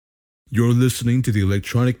You're listening to the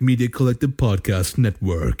Electronic Media Collective Podcast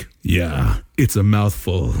Network. Yeah, it's a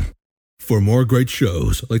mouthful. For more great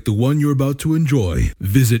shows like the one you're about to enjoy,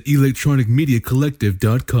 visit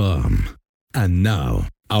electronicmediacollective.com. And now,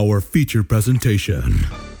 our feature presentation.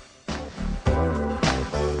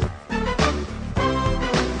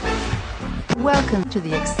 Welcome to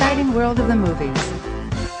the exciting world of the movies.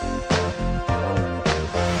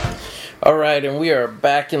 Alright, and we are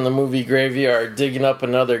back in the movie graveyard, digging up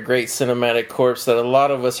another great cinematic corpse that a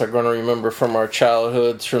lot of us are going to remember from our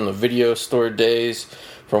childhoods, from the video store days,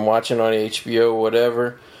 from watching on HBO,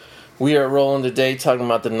 whatever. We are rolling today talking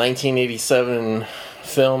about the 1987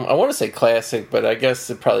 film. I want to say classic, but I guess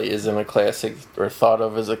it probably isn't a classic, or thought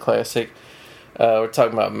of as a classic. We're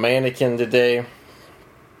talking about Mannequin today.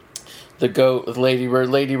 The Goat with Ladybird.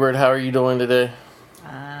 Ladybird, how are you doing today?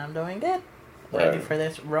 I'm doing good. Ready for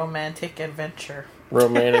this romantic adventure.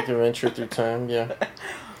 Romantic adventure through time, yeah.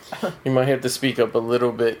 You might have to speak up a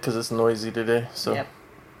little bit because it's noisy today. So, yep.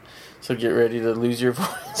 So get ready to lose your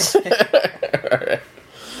voice. Alright.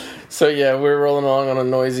 So yeah, we're rolling along on a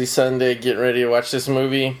noisy Sunday, getting ready to watch this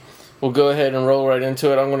movie. We'll go ahead and roll right into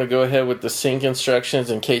it. I'm going to go ahead with the sync instructions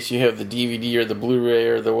in case you have the DVD or the Blu-ray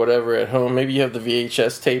or the whatever at home. Maybe you have the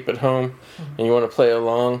VHS tape at home and you want to play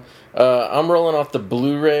along. I'm rolling off the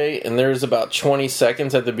Blu-ray, and there's about 20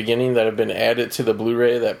 seconds at the beginning that have been added to the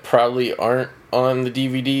Blu-ray that probably aren't on the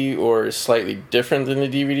DVD or is slightly different than the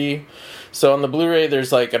DVD. So on the Blu-ray,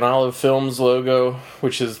 there's like an Olive Films logo,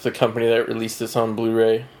 which is the company that released this on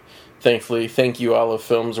Blu-ray. Thankfully, thank you, Olive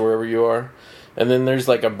Films, wherever you are. And then there's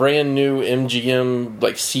like a brand new MGM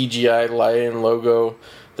like CGI lion logo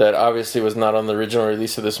that obviously was not on the original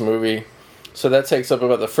release of this movie. So that takes up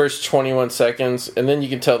about the first 21 seconds, and then you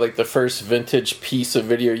can tell like the first vintage piece of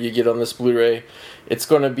video you get on this Blu-ray. It's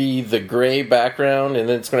going to be the gray background, and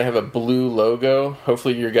then it's going to have a blue logo.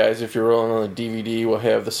 Hopefully you guys, if you're rolling on the DVD, will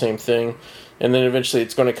have the same thing. And then eventually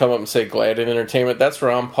it's going to come up and say Gladden Entertainment. That's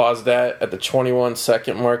where I'm paused at the 21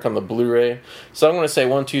 second mark on the Blu-ray. So I'm going to say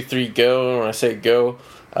 1, 2, 3, go. And when I say go,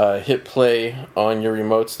 hit play on your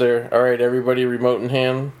remotes there. All right, everybody, remote in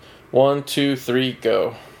hand. 1, 2, 3,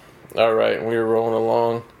 go. All right, we're rolling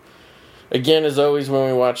along. Again, as always, when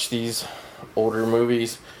we watch these older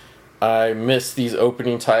movies, I miss these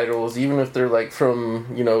opening titles, even if they're like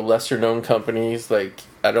from, lesser known companies. Like,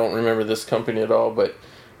 I don't remember this company at all, but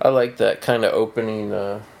I like that kind of opening,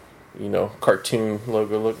 cartoon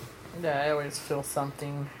logo look. Yeah, I always feel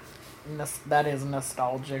something that is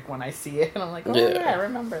nostalgic when I see it. And I'm like, yeah, I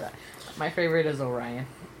remember that. My favorite is Orion.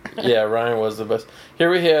 Yeah, Ryan was the best.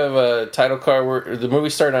 Here we have a title card where the movie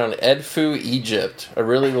started on Edfu, Egypt, a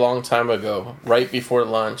really long time ago, right before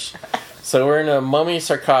lunch. So we're in a mummy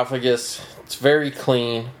sarcophagus. It's very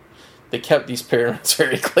clean. They kept these pyramids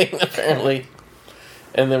very clean, apparently.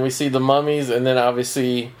 And then we see the mummies, and then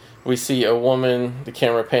obviously we see a woman, the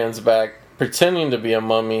camera pans back, pretending to be a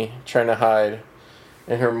mummy, trying to hide.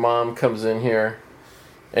 And her mom comes in here.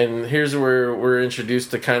 And here's where we're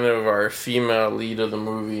introduced to kind of our female lead of the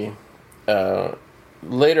movie.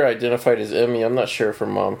 Later identified as Emmy. I'm not sure if her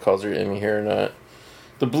mom calls her Emmy here or not.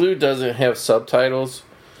 The Blue doesn't have subtitles,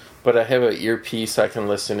 but I have an earpiece I can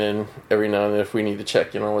listen in every now and then if we need to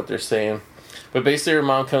check in on what they're saying. But basically her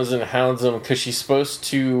mom comes in and hounds them because she's supposed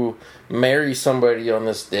to marry somebody on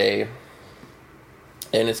this day.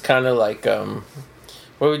 And it's kind of like...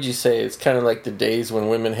 what would you say? It's kind of like the days when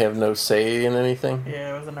women have no say in anything.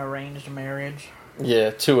 Yeah, it was an arranged marriage.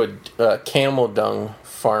 Yeah, to a camel dung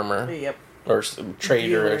farmer. Yep. Or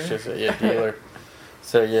trader, dealer. I should say. Yeah, dealer.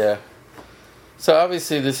 So, yeah. So,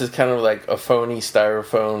 obviously, this is kind of like a phony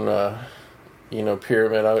styrofoam,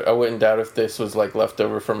 pyramid. I wouldn't doubt if this was, like, left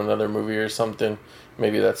over from another movie or something.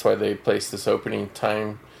 Maybe that's why they placed this opening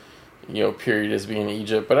time, period as being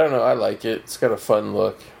Egypt. But I don't know. I like it. It's got a fun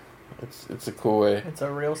look. It's a cool way. It's a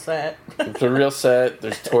real set. It's a real set.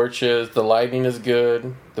 There's torches. The lighting is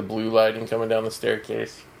good. The blue lighting coming down the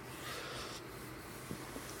staircase.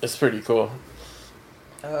 It's pretty cool.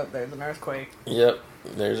 Oh, there's an earthquake. Yep,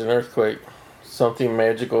 there's an earthquake. Something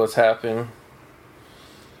magical has happened.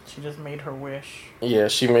 She just made her wish. Yeah,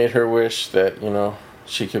 she made her wish that,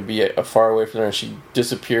 she could be far away from her, and she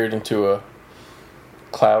disappeared into a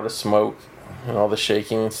cloud of smoke and all the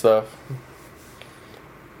shaking and stuff.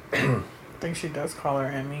 I think she does call her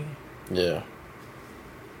Emmy. Yeah.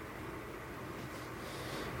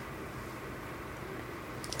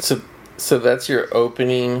 So that's your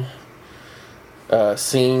opening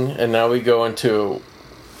scene, and now we go into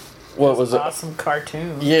what was awesome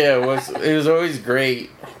cartoon. Yeah, it was always great.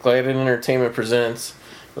 Gladden Entertainment presents,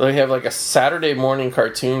 They have like a Saturday morning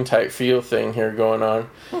cartoon type feel thing here going on,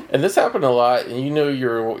 and this happened a lot. And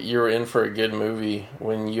you're in for a good movie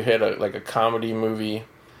when you had a comedy movie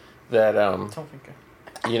that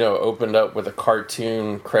opened up with a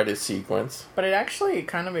cartoon credit sequence. But it actually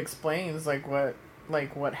kind of explains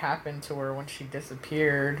what happened to her when she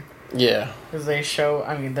disappeared. Yeah, because they show.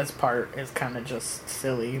 I mean, this part is kind of just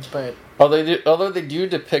silly, but although they do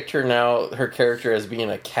depict her now, her character as being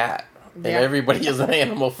a cat. And everybody is an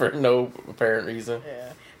animal for no apparent reason.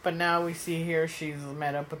 Yeah. But now we see here she's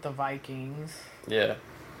met up with the Vikings. Yeah.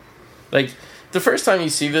 Like, the first time you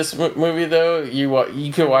see this movie, though,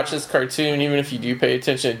 you can watch this cartoon, even if you do pay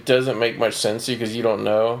attention, it doesn't make much sense to you because you don't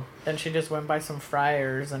know. Then she just went by some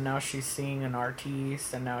friars, and now she's seeing an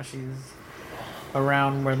artiste, and now she's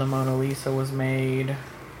around where the Mona Lisa was made.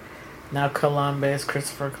 Now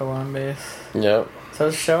Christopher Columbus. Yep. So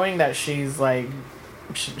it's showing that she's, like...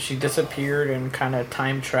 She disappeared and kind of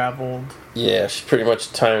time traveled. Yeah, she's pretty much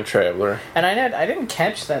a time traveler. And I didn't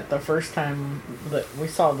catch that the first time that we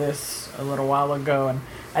saw this a little while ago, and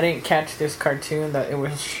I didn't catch this cartoon that it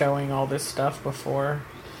was showing all this stuff before.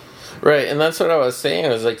 Right, and that's what I was saying.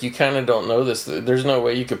 Is like you kind of don't know this. There's no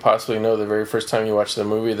way you could possibly know the very first time you watch the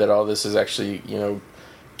movie that all this is actually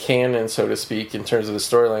canon, so to speak, in terms of the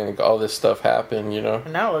storyline. Like, all this stuff happened,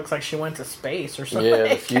 And now it looks like she went to space or something. Yeah,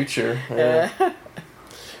 the future. Yeah.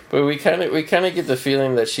 But we kind of get the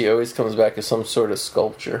feeling that she always comes back as some sort of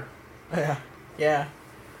sculpture. Yeah,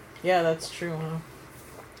 that's true, huh?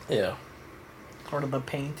 Yeah. Part of the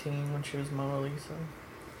painting when she was Mona Lisa.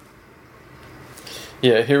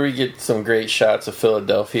 Yeah, here we get some great shots of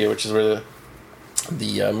Philadelphia, which is where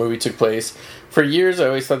the movie took place. For years, I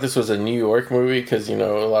always thought this was a New York movie because a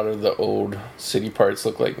lot of the old city parts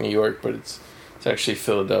look like New York, but it's actually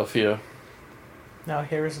Philadelphia. Now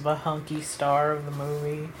here's the hunky star of the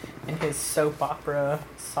movie in his soap opera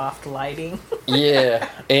soft lighting. Yeah,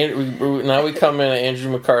 and now we come in.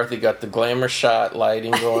 Andrew McCarthy got the glamour shot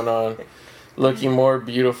lighting going on, looking more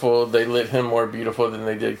beautiful. They lit him more beautiful than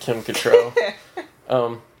they did Kim Cattrall.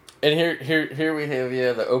 And here we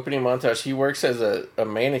have the opening montage. He works as a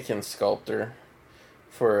mannequin sculptor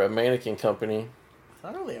for a mannequin company. It's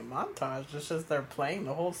not really a montage. It's just they're playing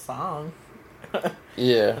the whole song.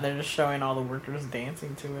 Yeah. And they're just showing all the workers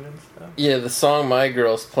dancing to it and stuff. Yeah, the song My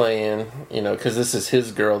Girl's playing, because this is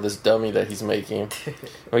his girl, this dummy that he's making.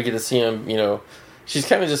 We get to see him, she's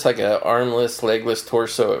kind of just like an armless, legless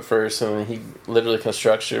torso at first, and he literally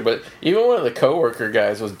constructs her. But even one of the co-worker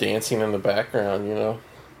guys was dancing in the background,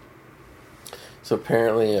 So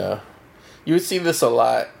apparently, you would see this a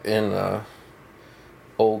lot in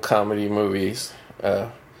old comedy movies.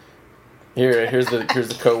 Here's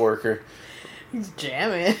the co-worker. He's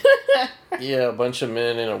jamming. Yeah, a bunch of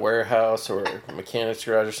men in a warehouse or a mechanic's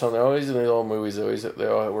garage or something. Always in the old movies,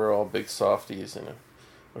 we're all big softies and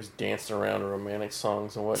always dancing around to romantic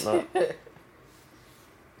songs and whatnot.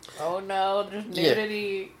 Oh no, there's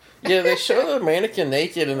nudity. Yeah, they show the mannequin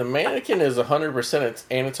naked, and the mannequin is 100% it's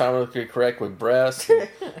anatomically correct with breasts, and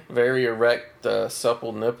very erect,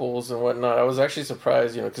 supple nipples and whatnot. I was actually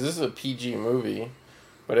surprised, because this is a PG movie.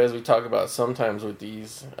 But as we talk about, sometimes with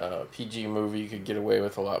these PG movie, you could get away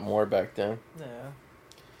with a lot more back then. Yeah.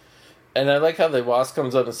 And I like how the boss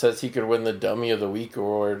comes up and says he could win the Dummy of the Week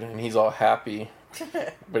award, and he's all happy.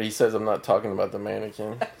 But he says, I'm not talking about the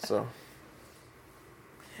mannequin, so...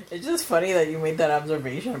 It's just funny that you made that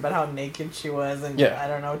observation about how naked she was, and I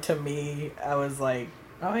don't know, to me, I was like,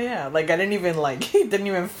 oh yeah, like I didn't even it didn't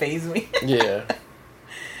even faze me. Yeah.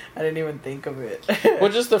 I didn't even think of it.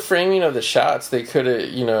 Well, just the framing of the shots, they could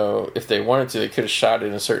have, if they wanted to, they could have shot it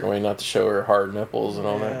in a certain way not to show her hard nipples and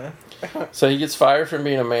all that. So he gets fired from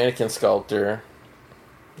being a mannequin sculptor.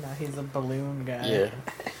 Now he's a balloon guy. Yeah.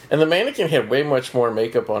 And the mannequin had way much more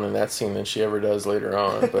makeup on in that scene than she ever does later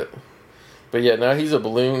on, But yeah, now he's a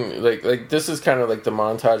balloon. Like this is kind of like the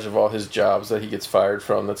montage of all his jobs that he gets fired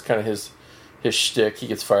from. That's kind of his shtick. He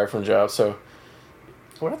gets fired from jobs. So,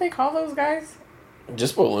 what do they call those guys?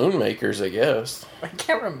 Just balloon makers, I guess. I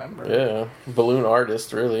can't remember. Yeah, balloon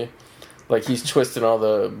artist, really. Like he's twisting all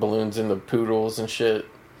the balloons into poodles and shit.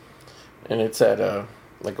 And it's at a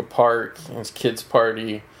park. And it's kids'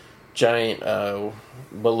 party. Giant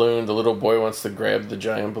balloon. The little boy wants to grab the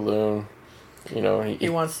giant balloon. He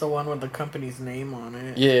wants the one with the company's name on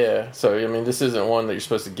it. Yeah, so this isn't one that you're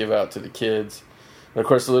supposed to give out to the kids. And of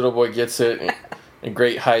course, the little boy gets it, and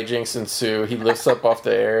great hijinks ensue. He lifts up off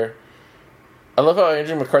the air. I love how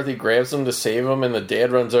Andrew McCarthy grabs him to save him, and the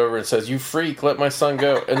dad runs over and says, "You freak, let my son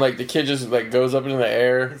go!" And the kid just goes up into the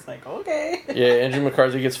air. He's like, "Okay." Yeah, Andrew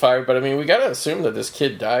McCarthy gets fired, but we gotta assume that this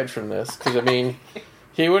kid died from this because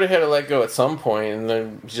He would have had to let go at some point, and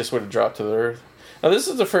then he just would have dropped to the earth. Now, this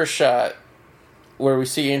is the first shot where we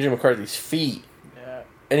see Andrew McCarthy's feet. Yeah.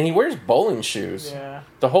 And he wears bowling shoes. Yeah.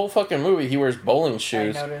 The whole fucking movie, he wears bowling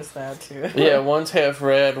shoes. I noticed that, too. Yeah, one's half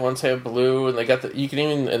red, one's half blue, and they got the... You can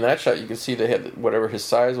even... In that shot, you can see they had whatever his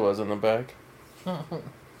size was in the back.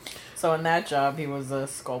 So in that job, he was a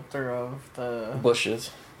sculptor of the...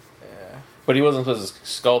 bushes. Yeah. But he wasn't supposed to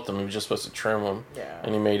sculpt them, he was just supposed to trim them. Yeah.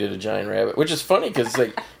 And he made it a giant rabbit. Which is funny, because,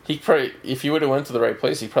 like, he probably... If he would have went to the right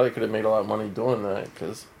place, he probably could have made a lot of money doing that,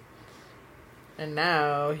 because... And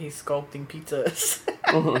now he's sculpting pizzas.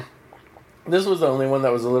 Mm-hmm. This was the only one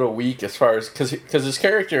that was a little weak as far as... Because his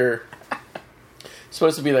character...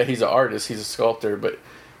 supposed to be that he's an artist, he's a sculptor, but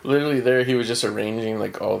literally there he was just arranging,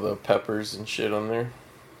 like, all the peppers and shit on there.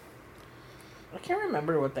 I can't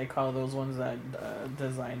remember what they call those ones that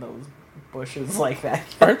design those bushes like that.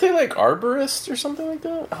 Aren't they, like, arborists or something like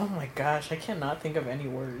that? Oh my gosh, I cannot think of any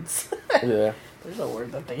words. Yeah. There's a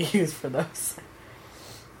word that they use for those.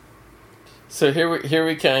 So here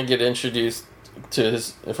we kind of get introduced to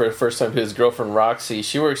for the first time to his girlfriend Roxy.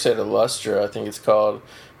 She works at Illustra, I think it's called,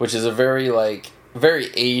 which is a very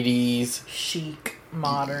 80s chic,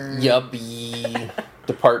 modern, yuppie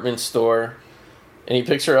department store. And he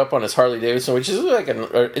picks her up on his Harley Davidson, which is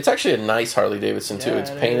it's actually a nice Harley Davidson too. Yeah,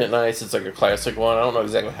 It's painted nice. It's like a classic one. I don't know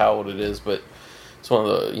exactly how old it is, but it's one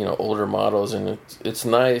of the older models, and it's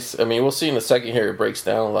nice. I mean, we'll see in a second here. It breaks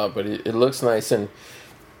down a lot, but it looks nice. And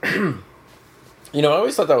I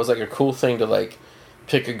always thought that was like a cool thing to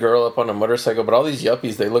pick a girl up on a motorcycle. But all these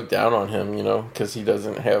yuppies, they look down on him, because he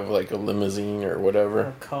doesn't have like a limousine or whatever,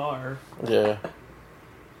 a car. Yeah.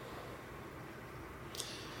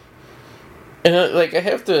 And I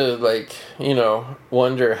have to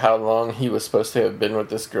wonder how long he was supposed to have been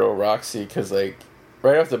with this girl Roxy, because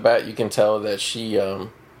right off the bat you can tell that she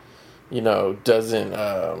doesn't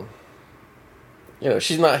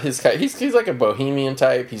she's not his kind. He's like a bohemian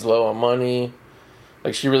type. He's low on money.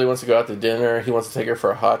 Like, she really wants to go out to dinner. He wants to take her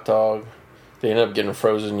for a hot dog. They end up getting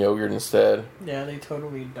frozen yogurt instead. Yeah, they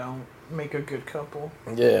totally don't make a good couple.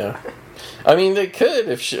 Yeah. I mean, they could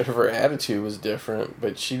if her attitude was different,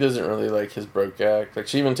 but she doesn't really like his broke act. Like,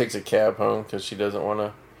 she even takes a cab home because she doesn't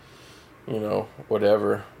want to,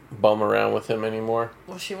 whatever, bum around with him anymore.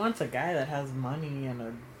 Well, she wants a guy that has money and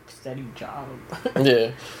a steady job.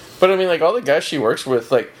 Yeah. But, I mean, all the guys she works with,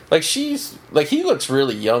 he looks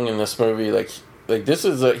really young in this movie. This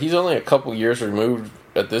is he's only a couple years removed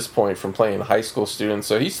at this point from playing high school students,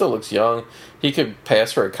 so he still looks young. He could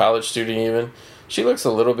pass for a college student even. She looks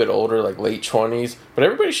a little bit older, late 20s, but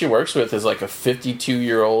everybody she works with is a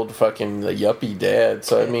 52-year-old fucking yuppie dad.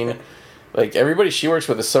 So I mean, everybody she works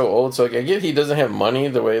with is so old. So I get he doesn't have money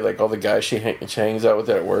the way all the guys she hangs out with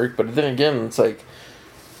at work, but then again, it's I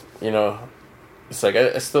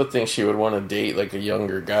still think she would want to date a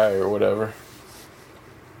younger guy or whatever.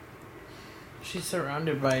 She's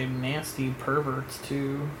surrounded by nasty perverts,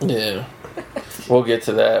 too. Yeah. We'll get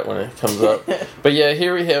to that when it comes up. But yeah,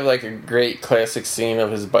 here we have a great classic scene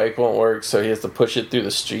of his bike won't work, so he has to push it through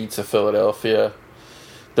the streets of Philadelphia.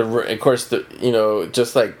 Of course,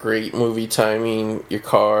 just like great movie timing, your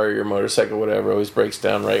car, your motorcycle, whatever, always breaks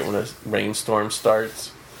down right when a rainstorm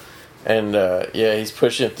starts. And he's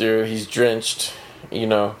pushing it through, he's drenched,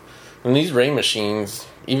 and these rain machines...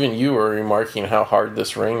 Even you were remarking how hard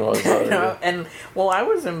this rain was. And I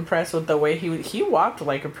was impressed with the way he walked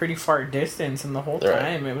a pretty far distance, and the whole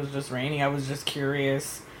time it was just raining. I was just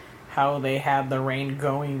curious how they had the rain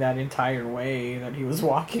going that entire way that he was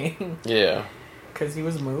walking. Yeah, because he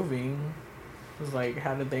was moving. It was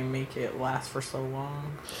how did they make it last for so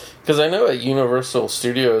long? Because I know at Universal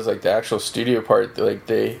Studios, the actual studio part,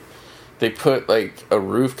 they put a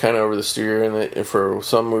roof kind of over the studio for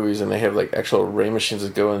some movies, and they have actual rain machines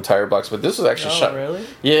that go in tire blocks. But this was actually shot. Really?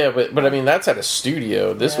 Yeah, but I mean that's at a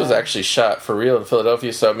studio. This was actually shot for real in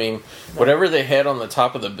Philadelphia. So I mean, whatever they had on the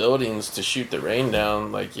top of the buildings to shoot the rain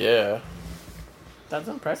down, that's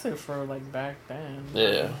impressive for back then.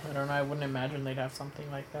 Yeah. I don't know. I wouldn't imagine they'd have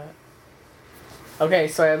something like that. Okay,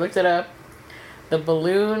 so I looked it up. The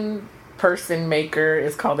balloon person maker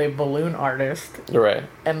is called a balloon artist. Right.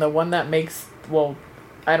 And the one that makes,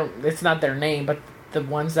 it's not their name, but the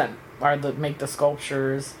ones that make the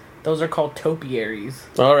sculptures, those are called topiaries.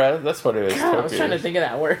 All right, that's what it is. God, I was trying to think of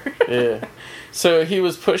that word. Yeah. So he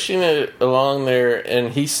was pushing it along there,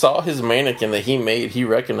 and he saw his mannequin that he made. He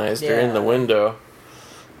recognized her in the window.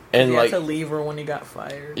 And he had to leave her when he got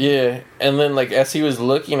fired. Yeah, and then as he was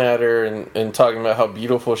looking at her and talking about how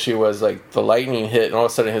beautiful she was, the lightning hit, and all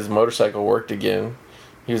of a sudden his motorcycle worked again.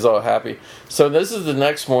 He was all happy. So this is the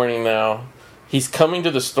next morning now. He's coming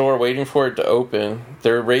to the store, waiting for it to open.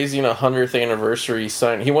 They're raising a 100th anniversary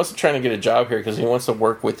sign. He wants to try to get a job here because he wants to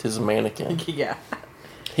work with his mannequin. Yeah.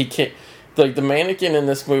 He can't... Like, the mannequin in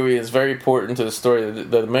this movie is very important to the story.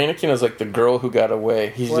 The mannequin is like the girl who got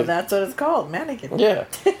away. That's what it's called, Mannequin. Yeah.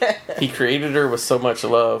 He created her with so much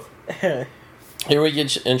love. Here we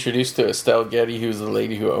get introduced to Estelle Getty, who's the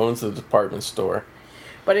lady who owns the department store.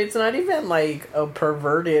 But it's not even, like, a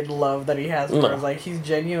perverted love that he has for her. Like, he's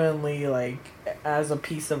genuinely, like, as a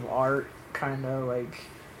piece of art, kind of, like,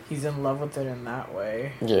 he's in love with it in that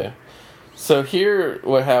way. Yeah. So here,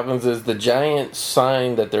 what happens is the giant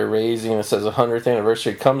sign that they're raising that says 100th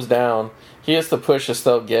anniversary comes down. He has to push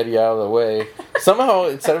Estelle Getty out of the way. Somehow,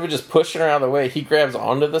 instead of just pushing her out of the way, he grabs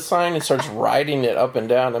onto the sign and starts riding it up and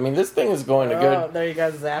down. I mean, this thing is going to good. There you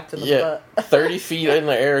got zapped in the butt. 30 feet in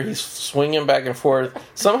the air. He's swinging back and forth.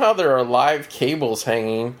 Somehow, there are live cables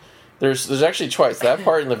hanging. There's actually twice. That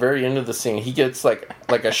part in the very end of the scene, he gets like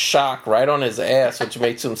a shock right on his ass, which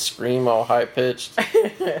makes him scream all high pitched.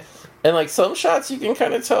 And, like, some shots you can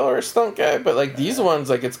kind of tell are a stunt guy, but, like, these ones,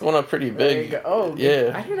 like, it's going up pretty big. Oh,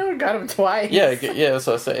 yeah. I didn't know it got him twice. Yeah, that's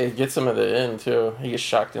what I say. It gets him at the end, too. He gets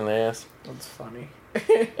shocked in the ass. That's funny.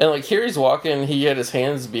 And, like, here he's walking. He had his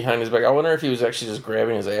hands behind his back. I wonder if he was actually just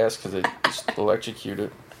grabbing his ass because it just electrocuted.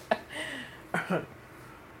 And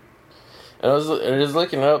I was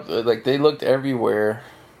looking up. Like, they looked everywhere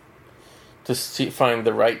to find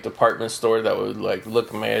the right department store that would, like,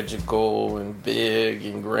 look magical and big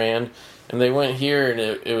and grand. And they went here, and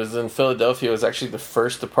it was in Philadelphia. It was actually the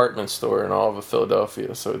first department store in all of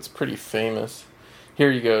Philadelphia, so it's pretty famous. Here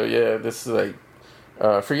you go. Yeah, this is, like,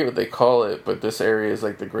 I forget what they call it, but this area is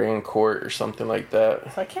like the Grand Court or something like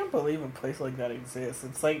that. I can't believe a place like that exists.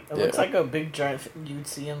 It's like it looks like a big giant you'd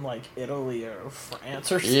see in like Italy or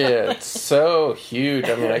France or something. Yeah, it's so huge.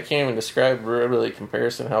 I mean, I can't even describe really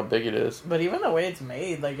comparison how big it is. But even the way it's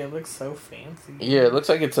made, like it looks so fancy. Yeah, it looks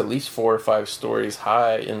like it's at least 4 or 5 stories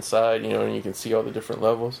high inside, you know, and you can see all the different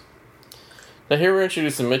levels. Now here we're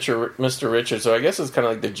introduced to Mr. Richard, so I guess it's kind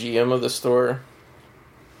of like the GM of the store.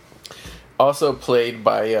 Also played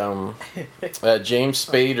by James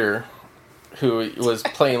Spader, who was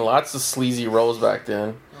playing lots of sleazy roles back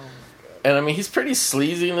then. And I mean, he's pretty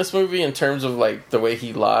sleazy in this movie in terms of like the way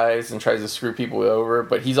he lies and tries to screw people over.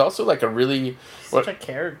 But he's also like a really such a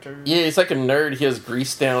character. Yeah, he's like a nerd. He has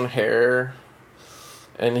greased down hair,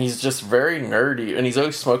 and he's just very nerdy. And he's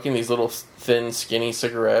always smoking these little thin, skinny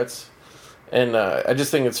cigarettes. And I just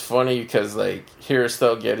think it's funny because like here,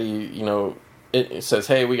 Estelle Getty, you know. It says,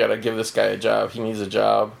 hey, we got to give this guy a job. He needs a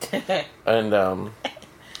job. And,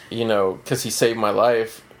 you know, because he saved my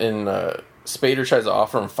life. And Spader tries to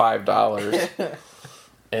offer him $5.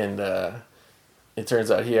 And it turns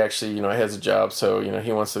out he actually, you know, has a job. So, you know,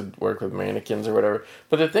 he wants to work with mannequins or whatever.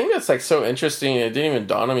 But the thing that's, like, so interesting, it didn't even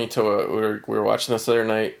dawn on me until we were watching this other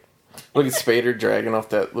night. Look at Spader dragging off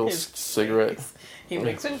that little cigarette. Face. He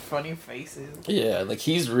makes such funny faces. Yeah, like,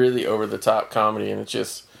 he's really over-the-top comedy. And it's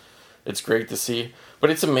just... It's great to see. But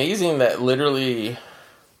it's amazing that literally,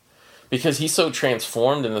 because he's so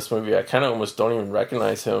transformed in this movie, I kind of almost don't even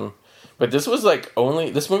recognize him. But this was like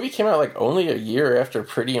this movie came out like only a year after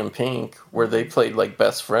Pretty in Pink, where they played like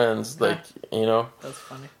best friends, like, you know. That's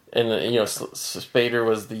funny. And, you know, Spader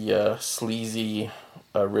was the sleazy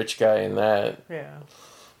rich guy in that. Yeah.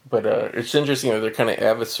 But it's interesting that they're kind of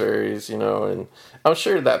adversaries, you know, and I'm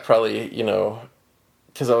sure that probably, you know,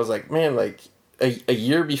 because I was like, man, like, a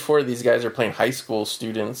year before these guys are playing high school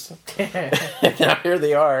students. And now here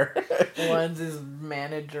they are. One's his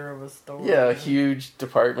manager of a store. Yeah, a huge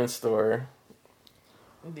department store.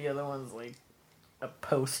 The other one's like a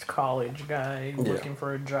post-college guy looking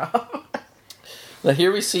for a job. Now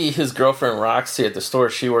here we see his girlfriend Roxy at the store.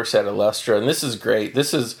 She works at Alestra, and this is great.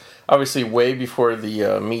 This is obviously way before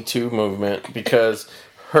the Me Too movement, because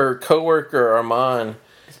her coworker Armand...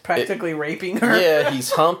 practically raping her. Yeah,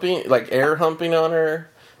 he's humping, like air humping on her.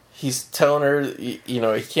 He's telling her, you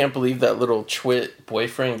know, he can't believe that little twit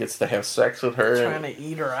boyfriend gets to have sex with her. Trying to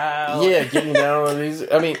eat her out. Yeah, getting down on these.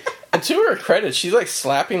 I mean, and to her credit, she's like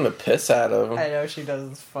slapping the piss out of him. I know she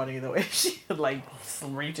does. It's funny the way she like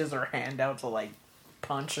reaches her hand out to like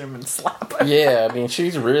punch him and slap him. Yeah, I mean,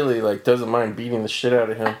 she's really like doesn't mind beating the shit out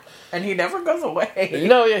of him. And he never goes away.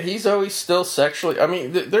 No, yeah, he's always still sexually... I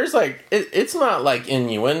mean, there's like... It's not like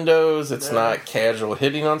innuendos. It's not casual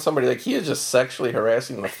hitting on somebody. Like, he is just sexually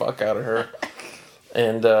harassing the fuck out of her.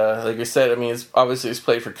 And, like we said, I mean, it's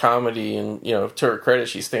played for comedy. And, you know, to her credit,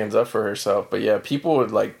 she stands up for herself. But, yeah, people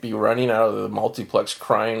would, like, be running out of the multiplex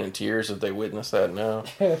crying in tears if they witness that now.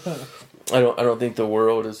 I don't think the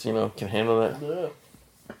world is, you know, can handle that.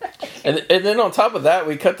 And then on top of that,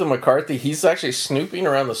 we cut to McCarthy. He's actually snooping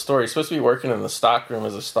around the store. He's supposed to be working in the stock room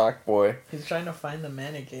as a stock boy. He's trying to find the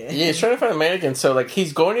mannequin. Yeah, he's trying to find the mannequin. So, like,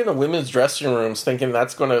 he's going into women's dressing rooms thinking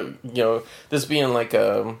that's going to, you know, this being like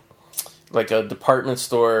a department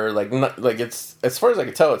store, it's, as far as I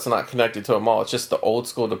can tell, it's not connected to a mall. It's just the old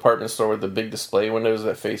school department store with the big display windows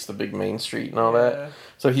that face the big main street and all that.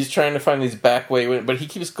 So he's trying to find these back way, but he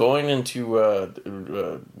keeps going into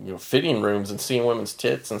fitting rooms and seeing women's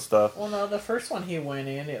tits and stuff. Well, no, the first one he went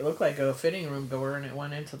in, it looked like a fitting room door, and it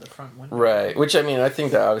went into the front window. Right, which I mean, I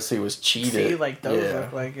think that obviously was cheated. See, like those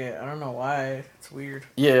look like it. I don't know why. It's weird.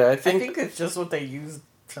 Yeah, I think it's just what they used.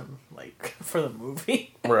 Like for the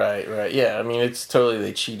movie. Right. Yeah, I mean, it's totally,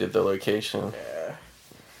 they cheated the location. Yeah.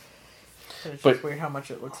 It's just weird how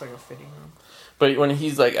much it looks like a fitting room. But when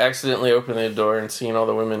he's like accidentally opening the door and seeing all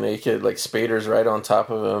the women naked, like Spader's right on top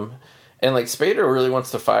of him. And like Spader really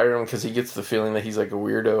wants to fire him because he gets the feeling that he's like a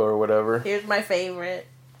weirdo or whatever. Here's my favorite.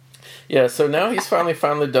 Yeah, so now he's finally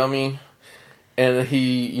found the dummy. And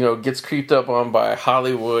he, gets creeped up on by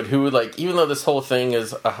Hollywood, who, like, even though this whole thing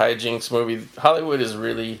is a hijinks movie, Hollywood is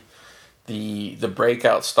really the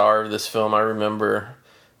breakout star of this film. I remember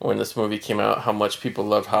when this movie came out, how much people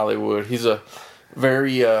loved Hollywood. He's a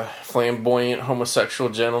very flamboyant homosexual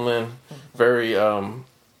gentleman, very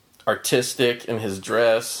artistic in his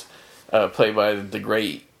dress, played by the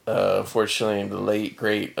great, unfortunately, the late,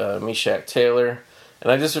 great Meshach Taylor.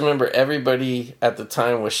 And I just remember everybody at the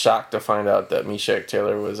time was shocked to find out that Meshach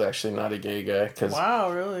Taylor was actually not a gay guy. Wow,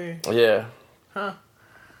 really? Yeah. Huh.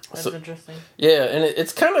 That's interesting. Yeah, and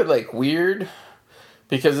it's kind of like weird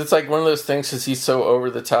because it's like one of those things because he's so over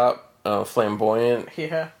the top, flamboyant.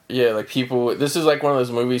 Yeah. Yeah, like people, this is like one of those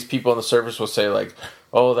movies people on the surface will say like,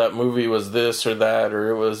 oh, that movie was this or that, or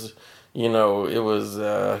it was, it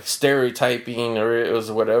was stereotyping or it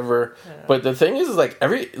was whatever. Yeah. But the thing is like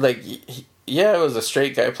yeah, it was a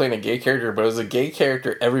straight guy playing a gay character, but it was a gay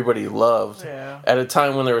character everybody loved at a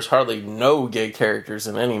time when there was hardly no gay characters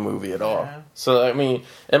in any movie at all. So, I mean,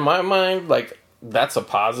 in my mind, like, that's a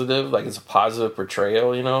positive. Like, it's a positive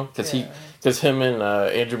portrayal, because him and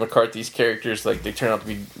Andrew McCarthy's characters, like, they turn out to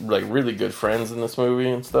be, like, really good friends in this movie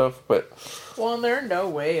and stuff, but... Well, and they're in no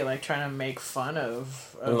way, like, trying to make fun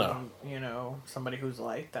of somebody who's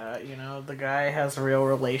like that, The guy has real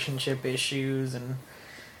relationship issues and...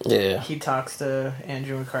 Yeah. He talks to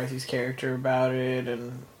Andrew McCarthy's character about it,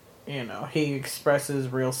 and, he expresses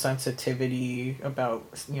real sensitivity about,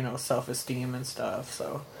 self-esteem and stuff,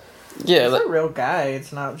 so... Yeah, he's a real guy.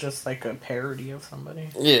 It's not just, like, a parody of somebody.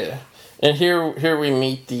 Yeah. And here we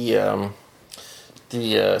meet the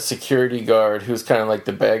security guard, who's kind of like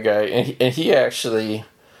the bad guy, and he actually...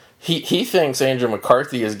 He thinks Andrew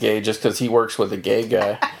McCarthy is gay just because he works with a gay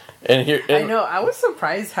guy. I know. I was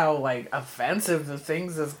surprised how like offensive the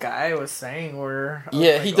things this guy was saying were.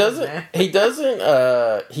 Yeah, like, he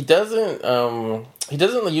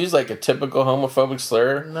doesn't use like a typical homophobic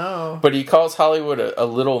slur. No, but he calls Hollywood a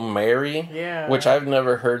little Mary. Yeah, which I've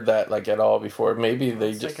never heard that like at all before. Maybe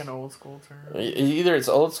it's just like an old school term. Either it's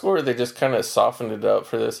old school or they just kind of softened it up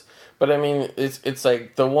for this. But I mean, it's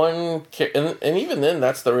like the one, and even then,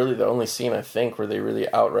 that's really the only scene I think where they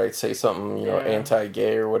really outright say something,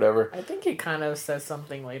 anti-gay or whatever. I think he kind of says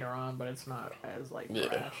something later on, but it's not as like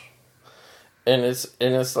brash. And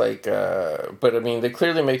it's like, but I mean, they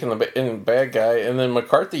clearly make him the bad guy, and then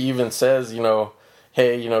McCarthy even says,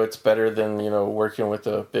 hey, it's better than working with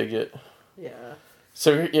a bigot. Yeah.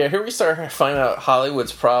 So yeah, here we start to find out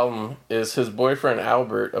Hollywood's problem is his boyfriend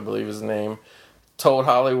Albert, I believe his name, told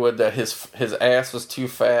Hollywood that his ass was too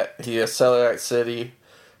fat. He has cellulite city.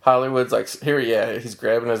 Hollywood's like, he's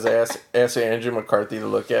grabbing his ass, asking Andrew McCarthy to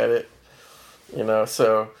look at it.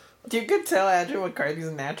 So... You could tell Andrew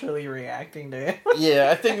McCarthy's naturally reacting to it.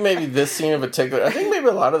 Yeah, I think maybe this scene in particular... I think maybe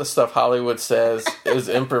a lot of the stuff Hollywood says is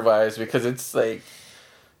improvised because it's like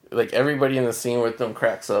everybody in the scene with them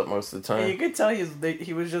cracks up most of the time. Yeah, you could tell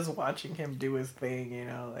he was just watching him do his thing,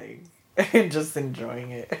 and just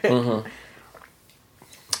enjoying it. Mm-hmm.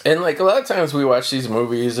 And, like, a lot of times we watch these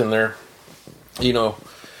movies and they're,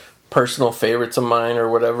 personal favorites of mine or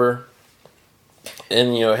whatever.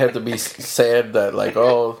 And, I have to be sad that, like,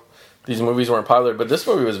 these movies weren't popular. But this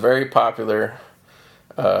movie was very popular.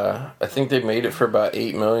 I think they made it for about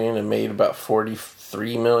 $8 million and made about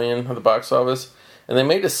 $43 million at the box office. And they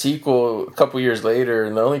made a sequel a couple years later,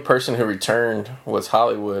 and the only person who returned was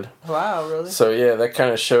Hollywood. Wow, really? So, yeah, that kind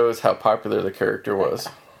of shows how popular the character was.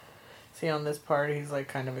 See, on this part, he's, like,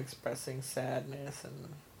 kind of expressing sadness,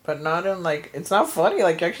 but not in, like, it's not funny,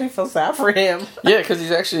 like, you actually feel sad for him. Yeah, because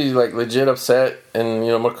he's actually, like, legit upset, and,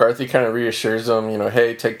 McCarthy kind of reassures him,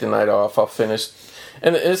 hey, take the night off, I'll finish.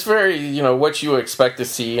 And it's very, you know, what you expect to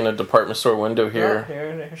see in a department store window here. Oh,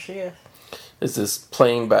 here she is. Is this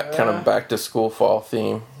plain kind of back to school fall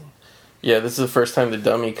theme. Yeah, this is the first time the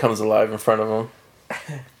dummy comes alive in front of him.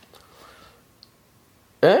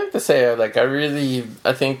 And I have to say, like,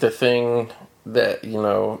 I think the thing that, you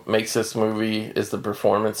know, makes this movie is the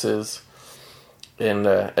performances. And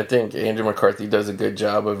I think Andrew McCarthy does a good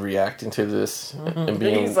job of reacting to this. And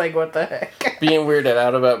being, he's like, what the heck? Being weirded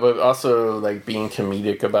out about it, but also, like, being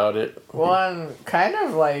comedic about it. Well, and kind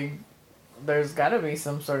of, like, there's got to be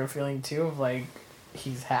some sort of feeling, too, of, like,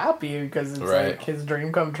 he's happy because it's like his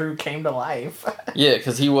dream come true came to life. Yeah,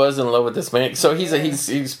 because he was in love with this man. So he's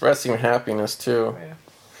expressing happiness, too. Yeah.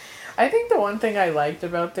 I think the one thing I liked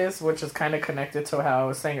about this, which is kind of connected to how I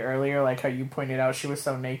was saying earlier, like how you pointed out she was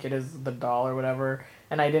so naked as the doll or whatever,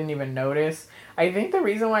 and I didn't even notice. I think the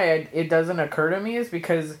reason why it doesn't occur to me is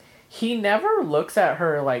because he never looks at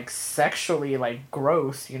her like sexually, like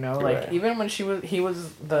gross, you know, like even when she was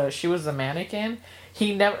the mannequin,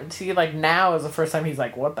 he never like now is the first time he's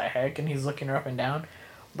like, what the heck, and he's looking her up and down,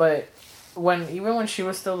 but even when she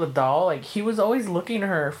was still the doll, like he was always looking at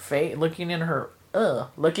her face, looking at her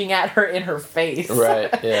in her face. Right,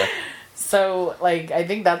 yeah. So, like, I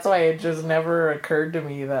think that's why it just never occurred to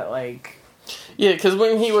me that, like... Yeah, because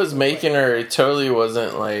when he was making her, it totally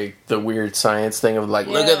wasn't, like, the weird science thing of, like,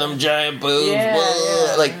 look at them giant boobs.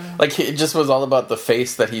 Yeah. Like, it just was all about the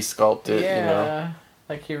face that he sculpted, you know?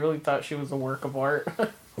 Like, he really thought she was a work of art.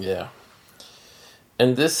 Yeah.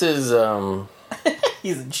 And this is,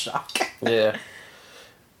 He's in shock. Yeah.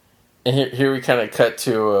 And here we kind of cut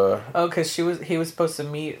to... because he was supposed to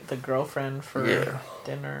meet the girlfriend for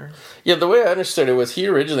dinner. Yeah, the way I understood it was he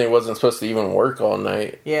originally wasn't supposed to even work all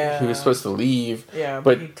night. Yeah. He was supposed to leave. Yeah,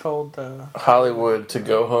 but he told... Hollywood to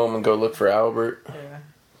go home and go look for Albert. Yeah.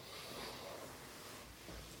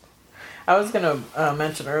 I was going to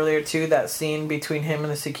mention earlier, too, that scene between him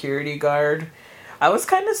and the security guard. I was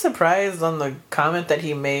kind of surprised on the comment that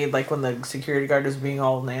he made, like, when the security guard was being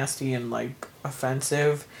all nasty and, like,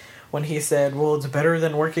 offensive. When he said, well, it's better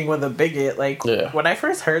than working with a bigot. Like, when I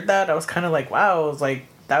first heard that, I was kind of like, wow. I was like,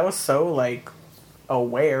 that was so, like,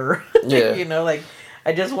 aware. Yeah. You know, like,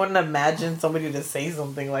 I just wouldn't imagine somebody to say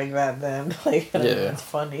something like that then. Like, it's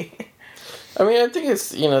funny. I mean, I think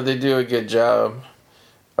it's, you know, they do a good job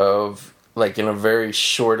of, like, in a very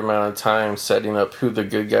short amount of time setting up who the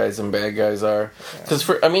good guys and bad guys are. Because,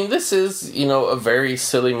 this is, you know, a very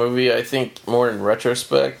silly movie. I think more in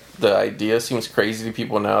retrospect, the idea seems crazy to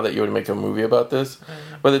people now that you would make a movie about this.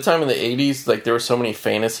 By the time in the 80s, like, there were so many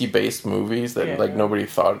fantasy-based movies that, like, nobody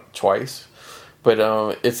thought twice. But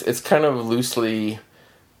it's kind of loosely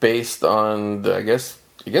based on, I guess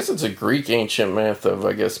it's a Greek ancient myth of,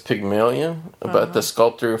 I guess, Pygmalion, about the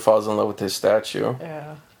sculptor who falls in love with his statue.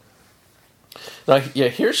 Yeah. Now,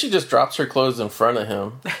 here she just drops her clothes in front of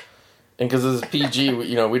him. And because this is PG,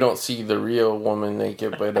 you know, we don't see the real woman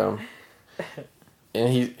naked, but, and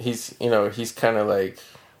he's kind of like...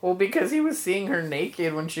 Well, because he was seeing her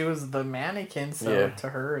naked when she was the mannequin, so to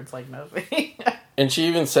her, it's like nothing. And she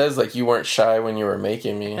even says, like, you weren't shy when you were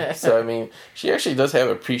making me. So, I mean, she actually does have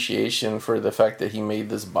appreciation for the fact that he made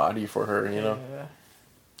this body for her, you know?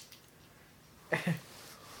 Yeah.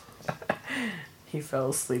 He fell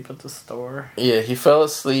asleep at the store. Yeah, he fell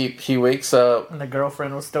asleep. He wakes up. And the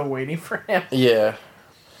girlfriend was still waiting for him. Yeah.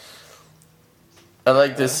 I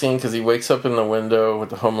like this scene because he wakes up in the window with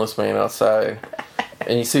the homeless man outside.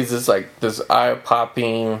 And he sees this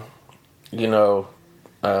eye-popping, you know,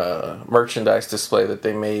 merchandise display that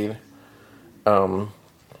they made.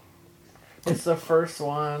 It's the first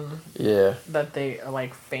one. Yeah. That they,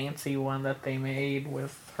 like, fancy one that they made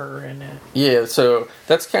with her in it. Yeah, so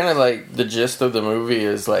that's kind of like the gist of the movie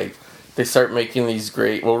is, like, they start making these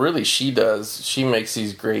great... Well, really, she does. She makes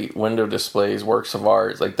these great window displays, works of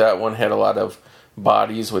art. Like, that one had a lot of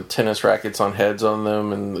bodies with tennis rackets on heads on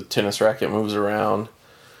them, and the tennis racket moves around.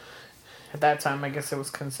 At that time, I guess it was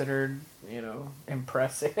considered, you know,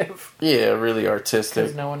 impressive. Yeah, really artistic.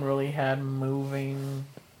 Because no one really had moving,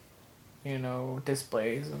 you know,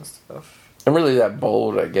 displays and stuff. And really that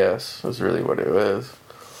bold, I guess, is really what it was.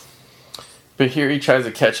 But here he tries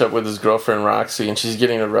to catch up with his girlfriend, Roxy, and she's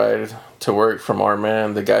getting a ride to work from our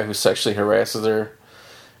man, the guy who sexually harasses her.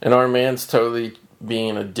 And our man's totally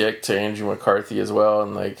being a dick to Andrew McCarthy as well.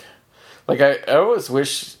 And, like I always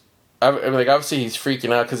wish... obviously he's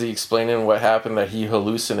freaking out because he's explaining what happened, that he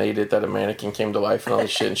hallucinated that a mannequin came to life and all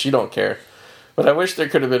this shit, and she don't care. But I wish there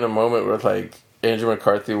could have been a moment where, like, Andrew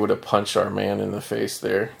McCarthy would have punched our man in the face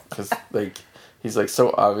there. Because, like, he's, like,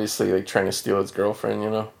 so obviously, like, trying to steal his girlfriend,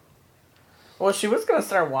 you know? Well, she was gonna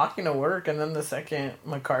start walking to work, and then the second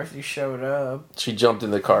McCarthy showed up, she jumped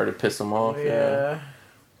in the car to piss him off. Yeah.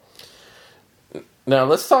 Now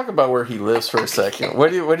let's talk about where he lives for a second.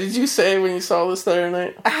 What did you say when you saw this the other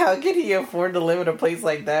night? How can he afford to live in a place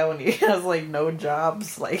like that when he has like no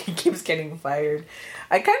jobs? Like he keeps getting fired.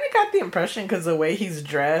 I kind of got the impression because the way he's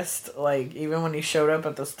dressed, like even when he showed up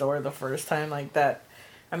at the store the first time, like that.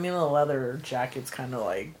 I mean, the leather jacket's kind of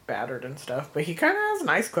like battered and stuff, but he kind of has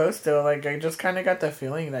nice clothes still. Like I just kind of got the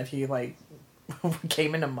feeling that he like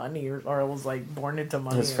came into money or was like born into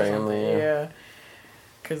money. His family, yeah.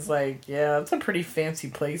 Cause like it's a pretty fancy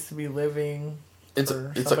place to be living. It's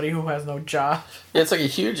somebody who has no job. Yeah, it's like a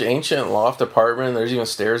huge ancient loft apartment. There's even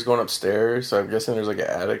stairs going upstairs, so I'm guessing there's like an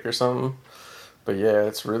attic or something. But yeah,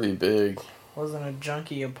 it's really big. Wasn't a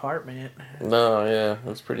junky apartment. No, yeah, it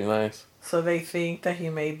was pretty nice. So they think that he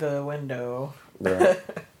made the window. Yeah.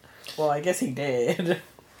 Well, I guess he did.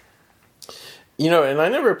 You know, and I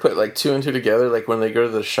never put like two and two together. Like when they go to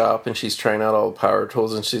the shop and she's trying out all the power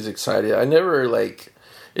tools and she's excited. I never like.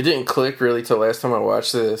 It didn't click really till last time I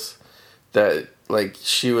watched this that like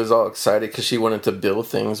she was all excited because she wanted to build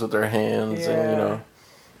things with her hands and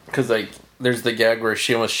because like there's the gag where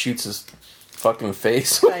she almost shoots his fucking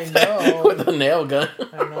face with a nail gun.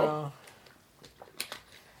 I know.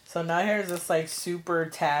 So now here's this like super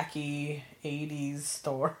tacky 80s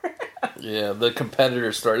store. Yeah, the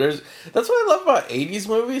competitor store. That's what I love about 80s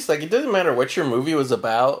movies. Like, it doesn't matter what your movie was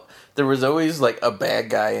about. There was always, like, a bad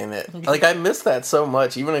guy in it. Like, I miss that so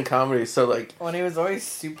much, even in comedy. So, like... When he was always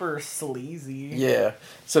super sleazy. Yeah.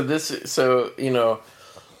 So, you know,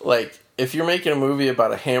 like, if you're making a movie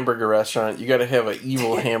about a hamburger restaurant, you gotta have an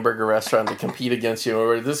evil hamburger restaurant to compete against you.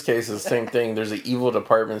 Or in this case, it's the same thing. There's an evil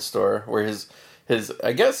department store where his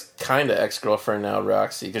I guess, kind of ex-girlfriend now,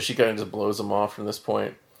 Roxy, because she kind of just blows him off from this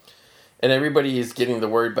point. And everybody is getting the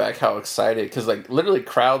word back how excited, because, like, literally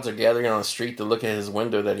crowds are gathering on the street to look at his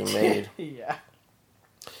window that he made. Yeah.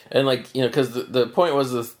 And, like, you know, because the point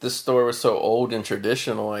was this store was so old and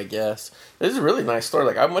traditional, I guess. This is a really nice store.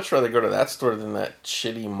 Like, I'd much rather go to that store than that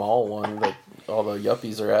shitty mall one that all the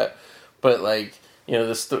yuppies are at. But, like, you know,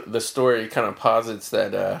 the story kind of posits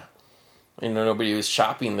that... you know, nobody was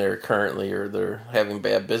shopping there currently, or they're having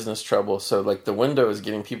bad business trouble. So, like, the window is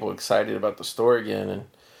getting people excited about the store again. And,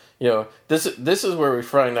 you know, this is where we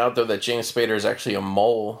find out, though, that James Spader is actually a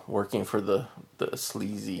mole working for the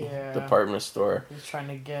sleazy department store. He's trying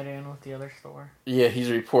to get in with the other store. Yeah, he's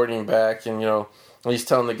reporting back, and, you know, he's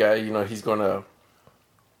telling the guy, you know, he's going to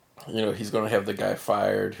have the guy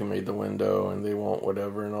fired who made the window, and they won't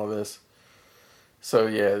whatever and all this. So,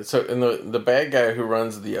 yeah, and the bad guy who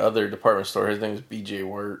runs the other department store, his name is B.J.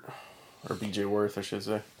 Wirt, or B.J. Worth, I should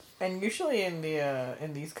say. And usually in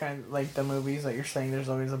these kinds, like the movies that you're saying, there's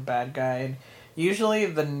always a bad guy. And usually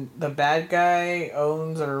the bad guy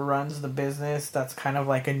owns or runs the business that's kind of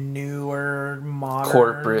like a newer, modern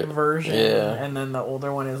corporate version. Yeah. And then the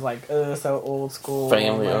older one is like, so old school.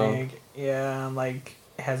 Family like, owned. Yeah, like,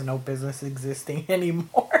 has no business existing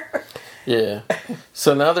anymore. Yeah.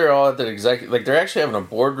 So now they're all at the they're actually having a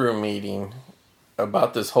boardroom meeting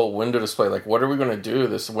about this whole window display. Like, what are we going to do?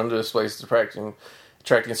 This window display is attracting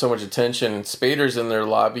so much attention. And Spader's in there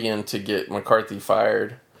lobbying to get McCarthy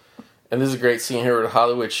fired. And this is a great scene here where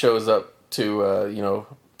Hollywood shows up to, you know,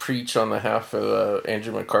 preach on behalf of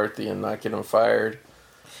Andrew McCarthy and not get him fired.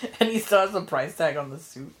 And he still has a price tag on the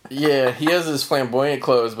suit. Yeah, he has his flamboyant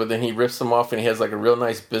clothes, but then he rips them off and he has like a real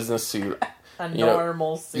nice business suit.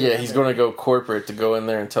 Normal suit. Yeah, he's going to go corporate to go in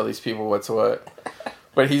there and tell these people what's what.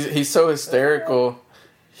 But he's so hysterical,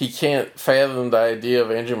 he can't fathom the idea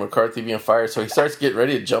of Andrew McCarthy being fired, so he starts getting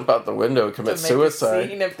ready to jump out the window and commit suicide. A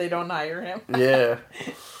scene if they don't hire him. Yeah.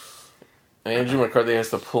 And Andrew McCarthy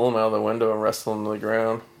has to pull him out of the window and wrestle him to the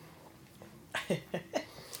ground.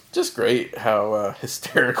 Just great how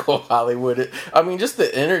hysterical Hollywood is. I mean, just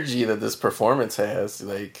the energy that this performance has,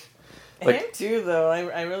 like him too, though.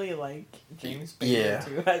 I really like James Spader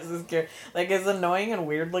too as this character. Like, as annoying and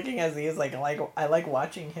weird looking as he is, like I like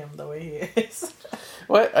watching him the way he is.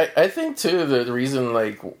 Well, I think too the reason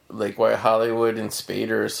like why Hollywood and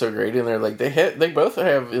Spader are so great in there, like they both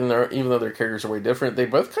have in their, even though their characters are way different, they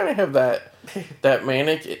both kind of have that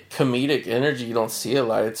manic comedic energy you don't see a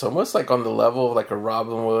lot. It's almost like on the level of like a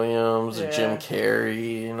Robin Williams or Jim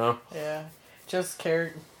Carrey, you know? Yeah. Just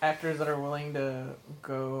actors that are willing to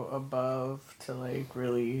go above to like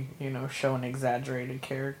really, you know, show an exaggerated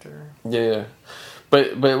character. Yeah.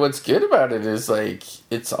 But what's good about it is like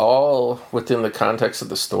it's all within the context of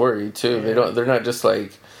the story too. Yeah. They're not just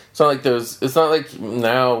like It's not like those. It's not like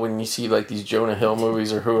now when you see like these Jonah Hill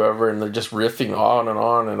movies or whoever, and they're just riffing on and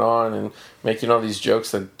on and on and making all these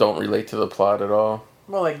jokes that don't relate to the plot at all.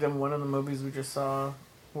 Well, like one of the movies we just saw,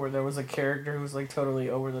 where there was a character who was like totally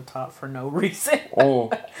over the top for no reason.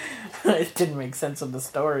 Oh, it didn't make sense of the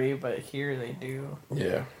story, but here they do.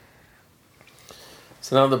 Yeah.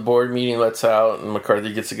 So now the board meeting lets out, and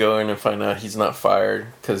McCarthy gets to go in and find out he's not fired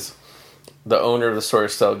because the owner of the store,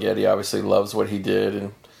 Estelle Getty, obviously loves what he did,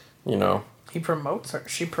 and you know, he promotes her.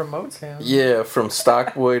 She promotes him. Yeah, from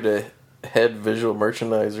stock boy to head visual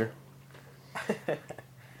merchandiser.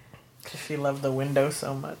 She loved the window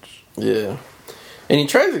so much. Yeah, and he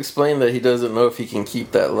tries to explain that he doesn't know if he can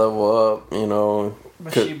keep that level up. You know,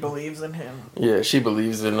 but she believes in him. Yeah, she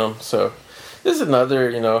believes in him. So this is another,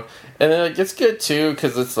 and then it gets good too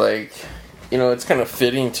because it's like, it's kind of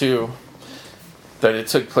fitting too that it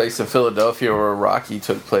took place in Philadelphia where Rocky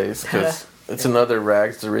took place because. It's another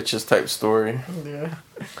rags to riches type story. Yeah.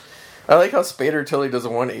 I like how Spader totally does a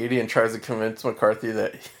 180 and tries to convince McCarthy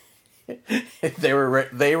that they were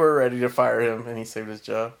ready to fire him and he saved his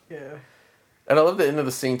job. Yeah. And I love the end of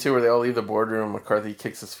the scene too where they all leave the boardroom. McCarthy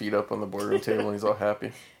kicks his feet up on the boardroom table and he's all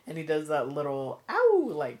happy. And he does that little ow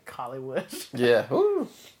like Hollywood. Yeah. Woo.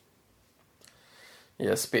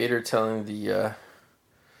 Yeah. Spader telling the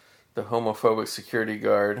homophobic security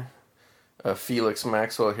guard, Felix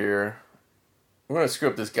Maxwell here. I'm going to screw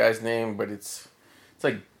up this guy's name, but it's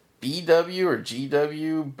like BW or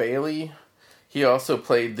GW Bailey. He also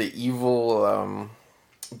played the evil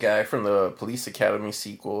guy from the Police Academy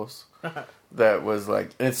sequels. That was like,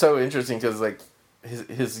 and it's so interesting because like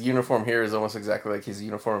his uniform here is almost exactly like his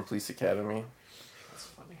uniform in Police Academy. That's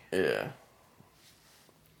funny. Yeah.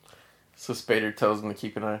 So Spader tells him to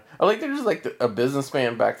keep an eye. I like there's like a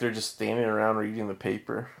businessman back there just standing around reading the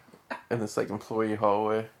paper in this like employee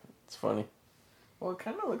hallway. It's funny. Well, it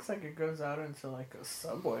kind of looks like it goes out into, like, a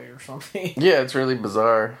subway or something. Yeah, it's really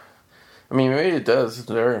bizarre. I mean, maybe it does.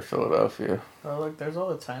 They're in Philadelphia. Oh, look, there's all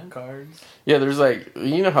the time cards. Yeah, there's, like,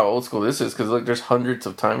 you know how old school this is, because, look, there's hundreds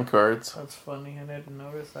of time cards. That's funny. I didn't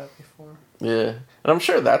notice that before. Yeah. And I'm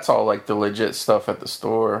sure that's all, like, the legit stuff at the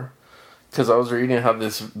store. Because I was reading how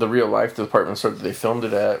the real-life department store that they filmed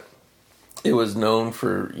it at, it was known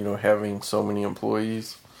for, having so many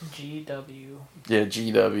employees. GW. Yeah,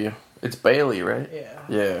 GW. It's Bailey, right? Yeah.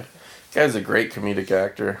 Yeah. Guy's a great comedic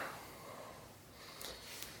actor.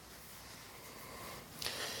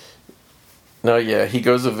 No, yeah, he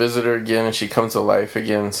goes to visit her again and she comes to life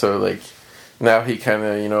again. So, like, now he kind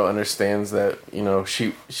of, understands that,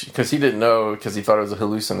 she because he didn't know, because he thought it was a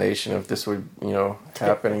hallucination if this would,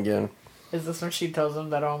 happen again. Is this when she tells him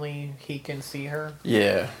that only he can see her?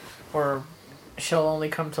 Yeah. Or she'll only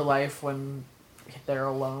come to life when they're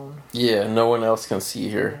alone? Yeah, no one else can see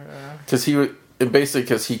her. Because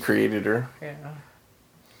because he created her. Yeah.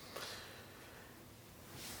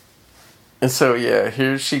 And so, yeah,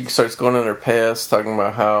 here she starts going on her past, talking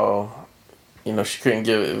about how, she couldn't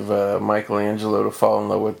give Michelangelo to fall in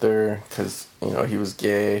love with her because, he was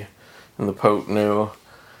gay and the Pope knew.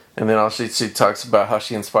 And then she talks about how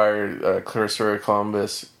she inspired Christopher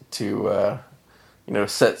Columbus to,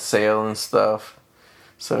 set sail and stuff.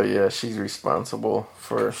 So, yeah, she's responsible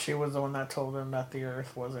for... She was the one that told him that the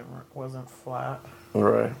Earth wasn't flat.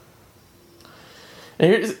 Right.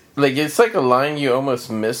 And here's, like, it's like a line you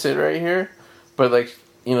almost miss it right here. But, like,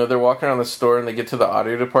 they're walking around the store and they get to the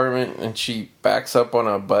audio department and she backs up on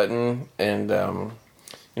a button and,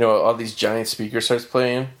 all these giant speakers starts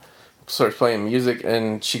playing music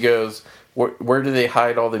and she goes, where do they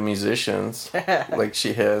hide all the musicians? Like,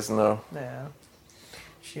 she has no... Yeah.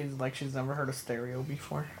 She's never heard of stereo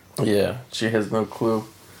before. Yeah, she has no clue.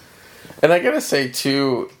 And I gotta say,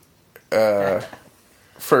 too,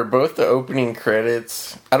 for both the opening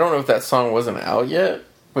credits, I don't know if that song wasn't out yet,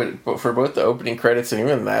 but for both the opening credits and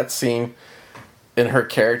even that scene and her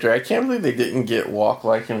character, I can't believe they didn't get Walk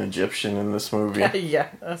Like an Egyptian in this movie. Yeah,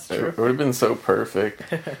 that's true. It would have been so perfect.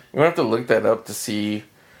 You're gonna have to look that up to see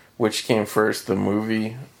which came first, the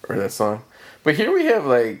movie or that song. But here we have,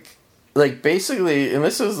 like basically, and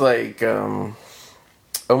this is like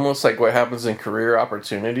almost like what happens in Career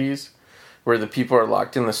Opportunities, where the people are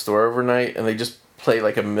locked in the store overnight and they just play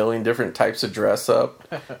like a million different types of dress up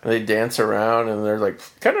and they dance around and they're like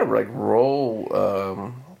kind of like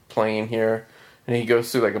role playing here, and he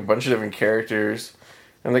goes through like a bunch of different characters,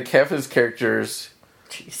 and like half his characters,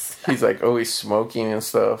 jeez, he's like always smoking and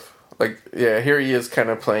stuff. Like, yeah, here he is kind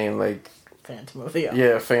of playing like Phantom of the Opera.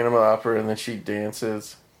 Yeah, Phantom of the Opera, and then she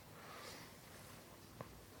dances.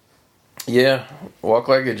 Yeah, Walk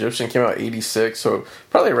Like an Egyptian came out 86, so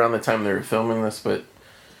probably around the time they were filming this, but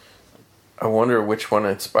I wonder which one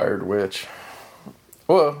inspired which.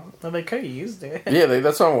 Well, they could have used it. Yeah,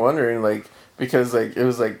 that's what I'm wondering. Like, because like it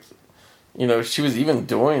was like, you know, she was even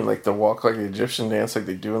doing like the walk like the Egyptian dance like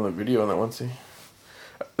they do in the video in that one scene.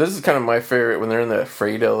 This is kind of my favorite when they're in that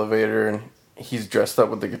freight elevator and he's dressed up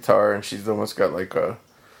with the guitar and she's almost got like a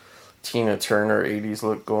Tina Turner 80s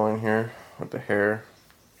look going here with the hair.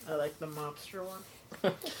 I like the mobster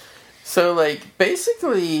one. So, like,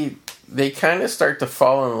 basically, they kind of start to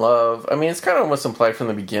fall in love. I mean, it's kind of almost implied from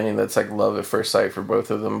the beginning that's, like, love at first sight for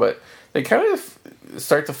both of them. But they kind of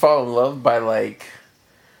start to fall in love by, like,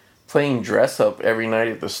 playing dress-up every night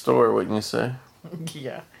at the store, wouldn't you say?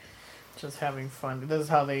 Yeah. Just having fun. This is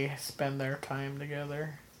how they spend their time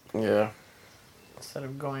together. Yeah. Instead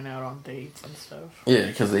of going out on dates and stuff. Yeah,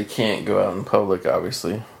 because they can't go out in public,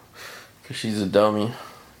 obviously. Because she's a dummy.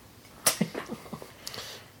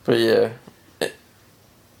 But yeah,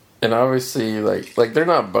 and obviously, like they're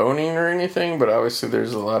not boning or anything, but obviously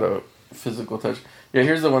there's a lot of physical touch. Yeah,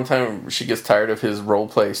 here's the one time she gets tired of his role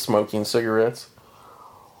play smoking cigarettes.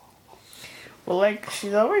 Well, like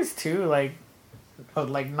she's always too like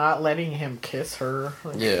not letting him kiss her.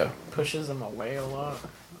 Like, yeah, pushes him away a lot.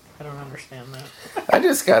 I don't understand that. I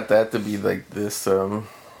just got that to be like this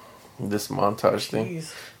this montage thing.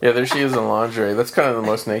 Yeah, there she is in lingerie. That's kind of the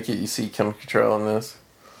most naked you see Kim Cattrall in this.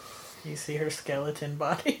 You see her skeleton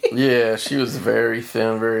body. Yeah, she was very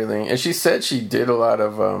thin, very lean. And she said she did a lot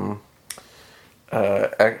of,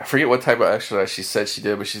 I forget what type of exercise she said she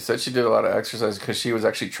did, but she said she did a lot of exercise because she was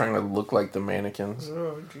actually trying to look like the mannequins.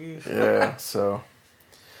 Oh, jeez. Yeah, so.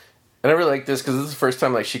 And I really like this because this is the first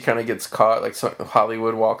time, like, she kind of gets caught, like,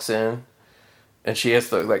 Hollywood walks in, and she has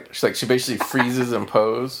to, like, she basically freezes in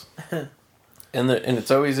pose. And it's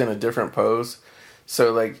always in a different pose.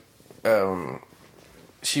 So, like,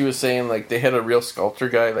 she was saying, like, they had a real sculptor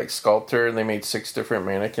guy, like, sculpt her, and they made 6 different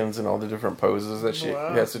mannequins and all the different poses that she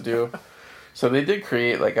has to do. So they did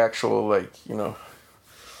create, like, actual, like, you know,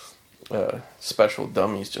 special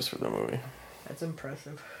dummies just for the movie. That's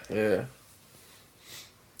impressive. Yeah.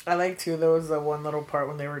 I like, too, there was the one little part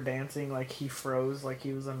when they were dancing, like, he froze like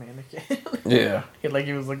he was a mannequin. Yeah. Like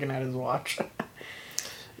he was looking at his watch.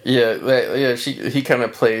 Yeah, he kind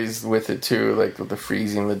of plays with it, too, like, with the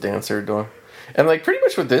freezing the dancer doing. And, like, pretty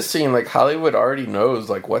much with this scene, like, Hollywood already knows,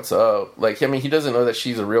 like, what's up. Like, I mean, he doesn't know that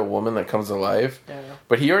she's a real woman that comes to life. Yeah.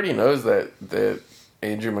 But he already knows that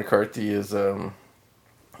Andrew McCarthy is, you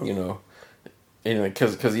know,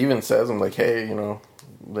 because he even says, I'm like, hey, you know,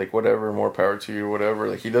 like, whatever, more power to you, whatever.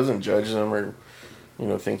 Like, he doesn't judge them or, you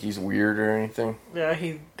know, think he's weird or anything. Yeah,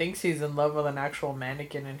 he thinks he's in love with an actual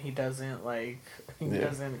mannequin and he doesn't, like,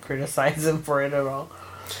 doesn't criticize him for it at all.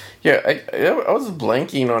 Yeah, I was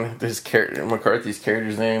blanking on his McCarthy's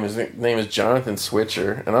character's name. His name is Jonathan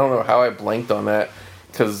Switcher, and I don't know how I blanked on that,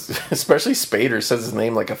 because especially Spader says his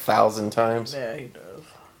name like 1,000 times. Yeah, he does.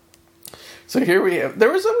 So here we have,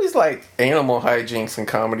 there was always like animal hijinks in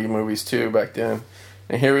comedy movies too back then.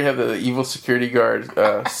 And here we have the evil security guard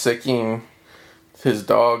sicking his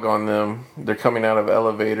dog on them. They're coming out of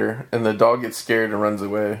elevator, and the dog gets scared and runs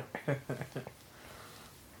away.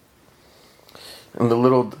 And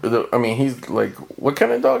he's like, what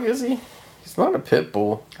kind of dog is he? He's not a pit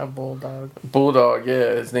bull. A bulldog. Bulldog,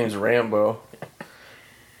 yeah. His name's Rambo.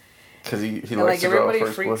 Because he likes like, to go everybody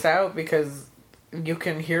first freaks out because you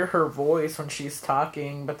can hear her voice when she's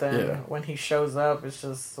talking, but then when he shows up, it's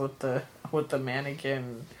just with the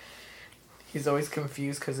mannequin. He's always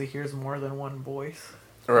confused because he hears more than one voice.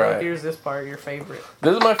 Right. Like, here's this part, your favorite.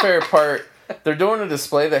 This is my favorite part. They're doing a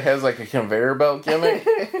display that has like a conveyor belt gimmick,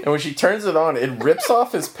 and when she turns it on, it rips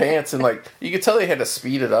off his pants, and like you could tell they had to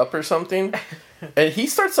speed it up or something. And he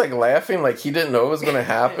starts like laughing, like he didn't know it was going to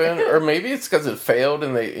happen, or maybe it's because it failed,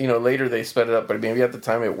 and they, you know, later they sped it up, but maybe at the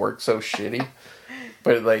time it worked so shitty.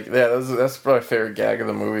 But like, yeah, that's probably my favorite gag of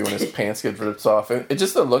the movie when his pants get ripped off, and it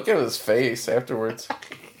just the look at his face afterwards.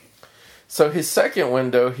 So his second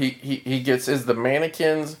window, he gets is the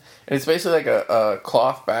mannequins. And it's basically like a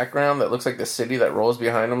cloth background that looks like the city that rolls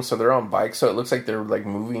behind them. So they're on bikes, so it looks like they're like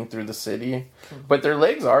moving through the city. But their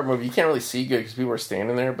legs are moving. You can't really see good because people are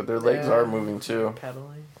standing there, but their legs are moving too.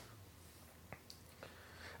 Pedaling.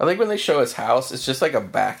 I think when they show his house, it's just like a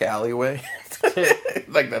back alleyway.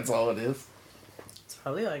 Like that's all it is. It's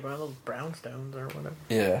probably like one of those brownstones or whatever.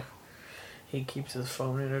 Yeah. He keeps his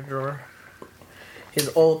phone in a drawer. His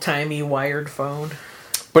old-timey wired phone.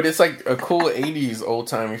 But it's like a cool 80s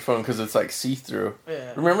old-timey phone because it's like see-through.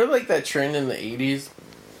 Yeah. Remember like that trend in the 80s?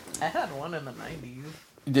 I had one in the 90s.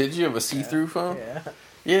 Did you have a see-through phone? Yeah.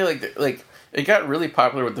 Yeah, like It got really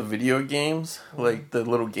popular with the video games, like the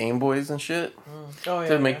little Game Boys and shit. Oh yeah.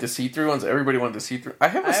 To make the see-through ones, everybody wanted the see-through.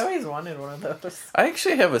 I always wanted one of those. I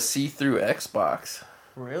actually have a see-through Xbox.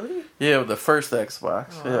 Really? Yeah, the first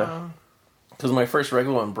Xbox. Oh. Yeah. Because my first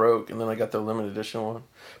regular one broke, and then I got the limited edition one.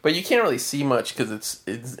 But you can't really see much because it's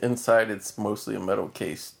inside. It's mostly a metal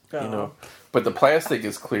case, you know. But the plastic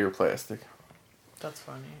is clear plastic. That's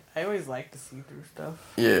funny. I always like to see through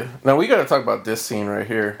stuff. Yeah. Now we got to talk about this scene right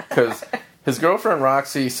here because his girlfriend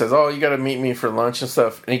Roxy says, "Oh, you got to meet me for lunch and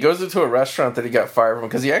stuff." And he goes into a restaurant that he got fired from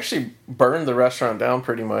because he actually burned the restaurant down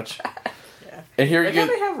pretty much. Yeah. And here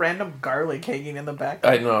they have random garlic hanging in the back.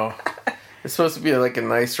 I know. It's supposed to be like a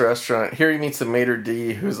nice restaurant. Here he meets the maitre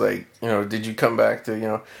d', who's like, you know, did you come back to, you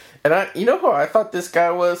know? And you know who I thought this guy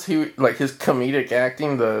was? He, like, his comedic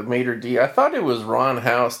acting, the maitre d'. I thought it was Ron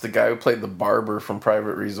House, the guy who played the barber from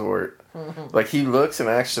Private Resort. Mm-hmm. Like, he looks and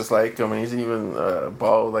acts just like him, and he's even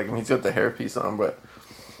bald. Like, he's got the hairpiece on, but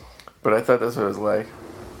I thought that's what it was like.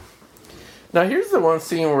 Now, here's the one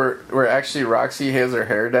scene where actually Roxy has her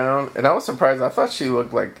hair down, and I was surprised. I thought she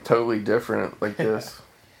looked, like, totally different like this.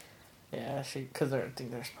 Yeah, because I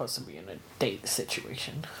think they're supposed to be in a date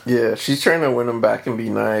situation. Yeah, she's trying to win him back and be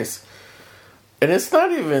nice. And it's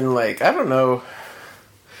not even like, I don't know.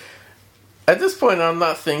 At this point, I'm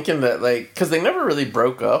not thinking that, like, because they never really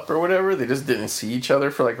broke up or whatever. They just didn't see each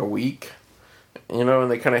other for like a week, you know,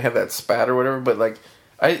 and they kind of had that spat or whatever. But, like,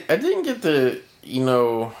 I didn't get the, you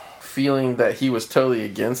know, feeling that he was totally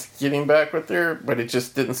against getting back with her, but it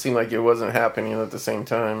just didn't seem like it wasn't happening at the same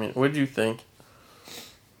time. What did you think?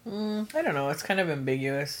 I don't know. It's kind of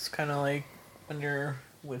ambiguous. It's kind of like when you're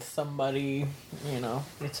with somebody, you know,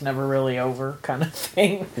 it's never really over kind of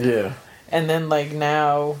thing. Yeah. And then, like,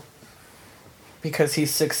 now, because he's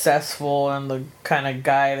successful and the kind of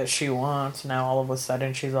guy that she wants, now all of a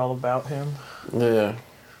sudden she's all about him. Yeah.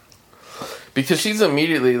 Because she's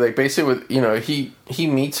immediately, like, basically with, you know, he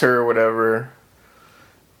meets her or whatever,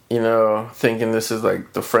 you know, thinking this is,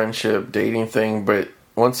 like, the friendship, dating thing, but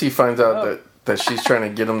once he finds out that she's trying to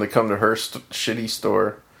get him to come to her shitty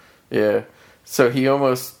store. Yeah. So he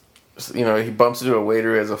almost, you know, he bumps into a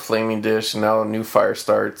waiter who has a flaming dish, and now a new fire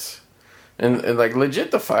starts. And like,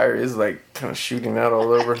 legit, the fire is, like, kind of shooting out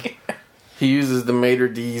all over. He uses the maitre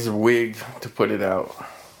d's wig to put it out.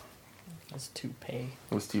 That's toupee.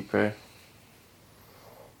 What's toupee?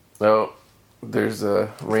 Oh, there's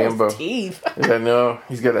a Rambo. Teeth. I know.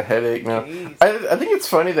 He's got a headache now. I think it's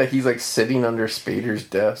funny that he's, like, sitting under Spader's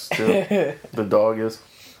desk, too. The dog is.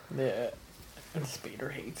 Yeah. And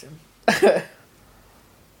Spader hates him.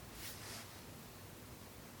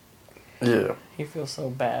 Yeah. He feels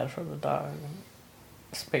so bad for the dog.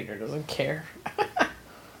 Spader doesn't care.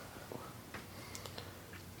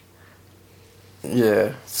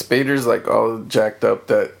 Yeah. Spader's, like, all jacked up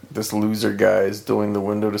that this loser guy is doing the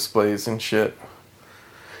window displays and shit.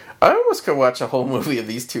 I almost could watch a whole movie of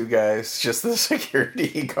these two guys, just the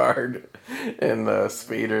security guard and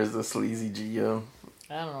Spader's the sleazy GM.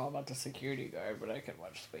 I don't know about the security guard, but I could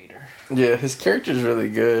watch Spader. Yeah, his character's really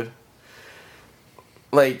good.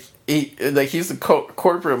 Like, he's a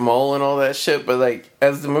corporate mole and all that shit, but, like,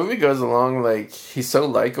 as the movie goes along, like, he's so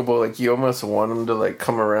likable, like, you almost want him to, like,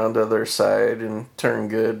 come around to their side and turn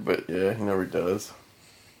good, but, yeah, he never does.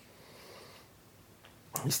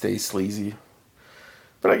 He stays sleazy.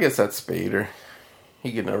 But I guess that's Spader.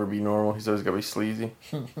 He can never be normal. He's always got to be sleazy.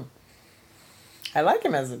 I like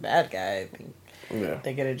him as a bad guy, I think. Yeah.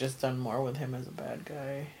 They could have just done more with him as a bad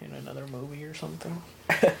guy in another movie or something.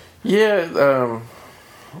 Yeah,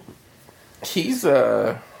 he's,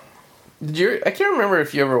 I can't remember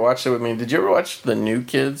if you ever watched it with me. Did you ever watch The New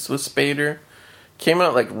Kids with Spader? Came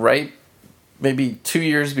out, like, right, maybe 2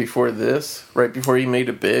 years before this, right before he made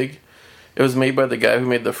it big. It was made by the guy who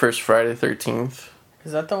made the first Friday 13th.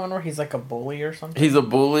 Is that the one where he's like a bully or something? He's a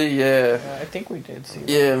bully, yeah. Yeah, I think we did see that.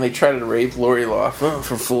 Yeah, and they tried to rape Lori Loughlin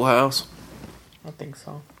from Full House. I think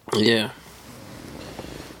so. Yeah.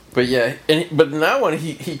 But yeah, but in that one,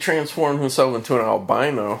 he transformed himself into an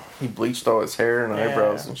albino. He bleached all his hair and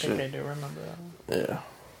eyebrows and shit. I think I do remember that one. Yeah.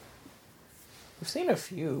 We've seen a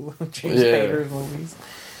few James Spader movies.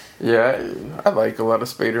 Yeah, I like a lot of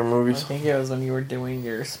Spader movies. I think it was when you were doing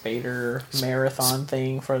your Spader marathon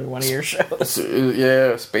thing for one of your shows.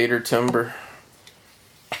 Yeah, Spader Timber.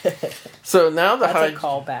 So now That's a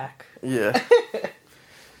callback. Yeah.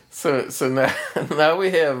 So now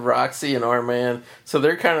we have Roxy and our man. So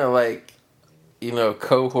they're kind of like, you know,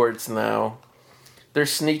 cohorts now. They're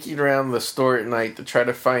sneaking around the store at night to try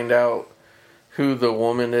to find out who the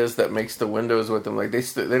woman is that makes the windows with him. Like,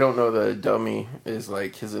 they don't know the dummy is,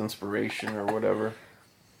 like, his inspiration or whatever.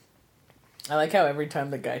 I like how every time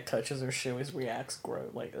the guy touches her, she always reacts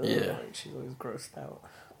like, ugh, Yeah. like she's always grossed out.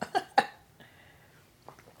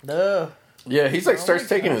 Ugh. Yeah, he's like Oh starts my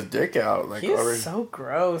taking God. his dick out. Like He's already. so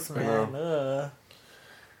gross, man. Ugh.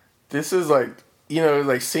 This is like, you know,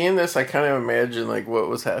 like seeing this, I kind of imagine like what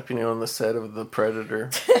was happening on the set of The Predator.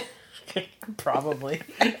 Probably.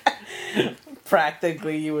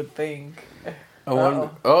 Practically, you would think. I wonder.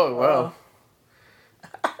 Oh wow.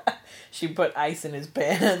 She put ice in his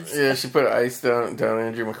pants. Yeah, she put ice down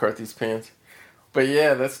Andrew McCarthy's pants. But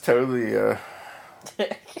yeah, that's totally.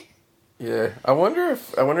 Yeah, I wonder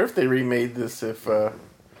if they remade this if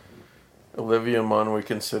Olivia Munn would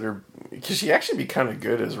consider, because she actually be kind of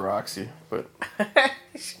good as Roxy, but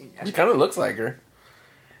she kind of looks like her.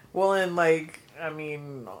 Well, and like, I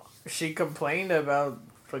mean, she complained about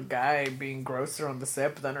the guy being grosser on the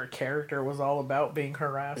set, but then her character was all about being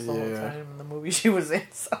harassed all the time in the movie she was in.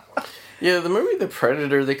 So. Yeah, the movie The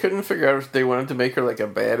Predator, they couldn't figure out if they wanted to make her like a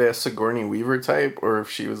badass Sigourney Weaver type or if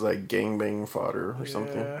she was like gangbang fodder or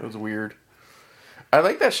something. It was weird. I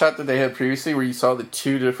like that shot that they had previously where you saw the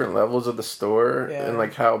two different levels of the store and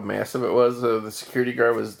like how massive it was. The security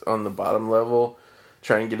guard was on the bottom level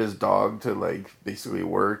trying to get his dog to like basically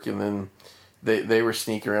work, and then they were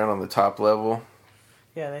sneaking around on the top level.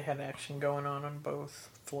 Yeah, they had action going on both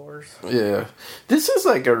floors. Yeah. This is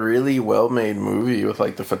like a really well-made movie with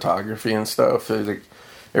like the photography and stuff. Like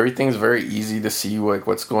everything's very easy to see like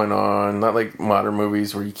what's going on. Not like modern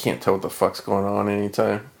movies where you can't tell what the fuck's going on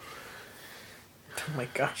anytime. Oh my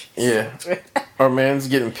gosh. Yeah. Our man's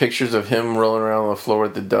getting pictures of him rolling around on the floor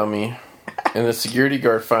with the dummy. And the security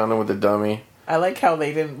guard found him with the dummy. I like how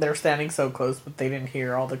they're standing so close, but they didn't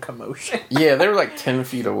hear all the commotion. Yeah, they were like 10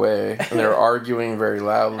 feet away. And they were arguing very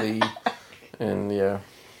loudly. And yeah.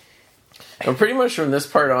 And pretty much from this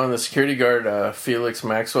part on, the security guard, Felix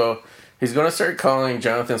Maxwell, he's going to start calling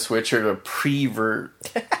Jonathan Switcher a prevert.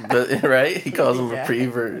 Right? He calls him a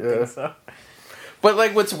prevert. I think so. But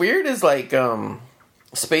like what's weird is like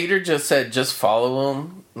Spader just said just follow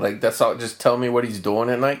him. Like that's all, just tell me what he's doing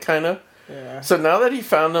at night kind of. Yeah. So now that he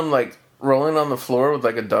found him like rolling on the floor with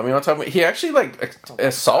like a dummy on top of him, he actually like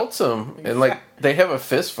assaults him and like they have a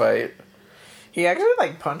fist fight. He actually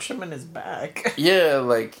like punched him in his back. Yeah,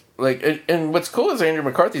 like and what's cool is Andrew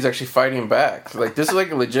McCarthy's actually fighting back. Like this is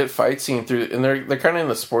like a legit fight scene through, and they're kind of in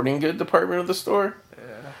the sporting good department of the store.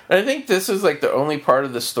 Yeah. And I think this is like the only part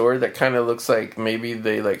of the store that kind of looks like maybe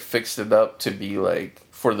they like fixed it up to be like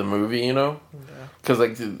for the movie, you know? Because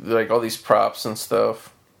like all these props and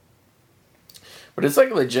stuff. But it's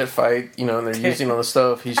like a legit fight, you know, and they're using all the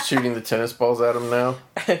stuff. He's shooting the tennis balls at him now.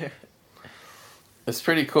 It's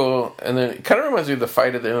pretty cool. And then it kind of reminds me of the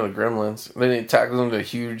fight at the end of the Gremlins. Then he tackles him to a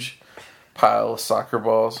huge pile of soccer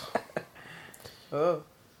balls. Oh.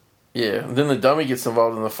 Yeah. And then the dummy gets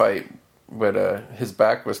involved in the fight, but his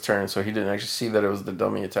back was turned, so he didn't actually see that it was the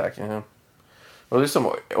dummy attacking him. Well, there's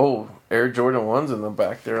some old Air Jordan 1s in the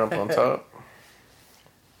back there up on top.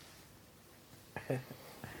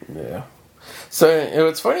 Yeah. So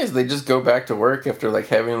what's funny is they just go back to work after like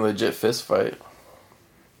having a legit fist fight.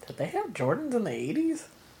 Did they have Jordans in the 80s?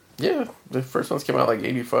 Yeah, the first ones came out like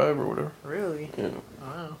 85 or whatever. Really? Yeah.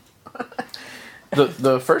 Wow.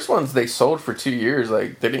 The first ones they sold for 2 years.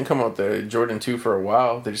 Like they didn't come out the Jordan 2 for a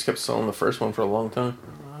while. They just kept selling the first one for a long time.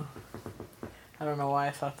 I don't know why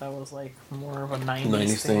I thought that was like more of a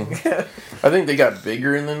 90s thing. I think they got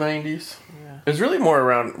bigger in the 90s. Yeah. It was really more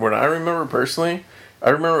around when I remember personally. I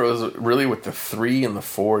remember it was really with the 3 and the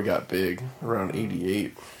 4 got big around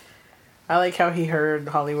 88. I like how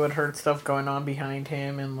Hollywood heard stuff going on behind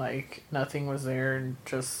him, and like nothing was there, and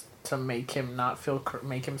just to make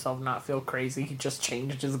himself not feel crazy, he just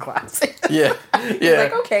changed his glasses. Yeah, He's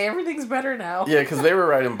like, okay, everything's better now. Yeah, because they were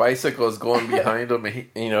riding bicycles going behind him, and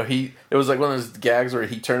it was like one of those gags where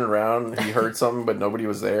he turned around, he heard something, but nobody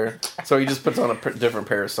was there, so he just puts on a different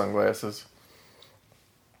pair of sunglasses.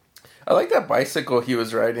 I like that bicycle he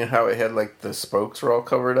was riding, how it had like the spokes were all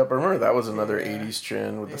covered up. I remember that was another 80s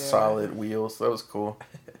trend with the solid wheels. That was cool.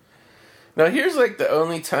 Now here's like the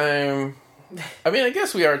only time, I mean, I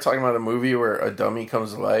guess we are talking about a movie where a dummy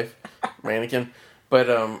comes to life, Mannequin, but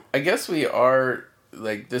I guess we are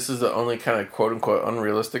like, this is the only kind of quote unquote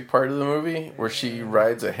unrealistic part of the movie where she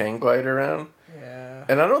rides a hang glider around.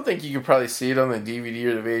 And I don't think you could probably see it on the DVD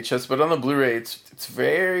or the VHS, but on the Blu-ray, it's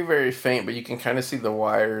very, very faint, but you can kind of see the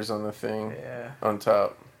wires on the thing on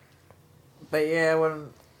top. But yeah, when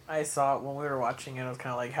I saw it when we were watching it. I was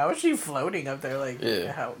kind of like, how is she floating up there? Like,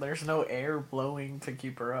 Yeah. how, there's no air blowing to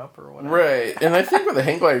keep her up or whatever. Right, and I think with a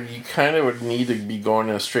hang glider, you kind of would need to be going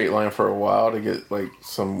in a straight line for a while to get like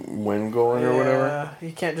some wind going or whatever.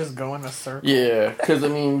 You can't just go in a circle. Yeah, because I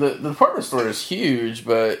mean the department store is huge,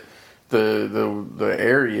 but the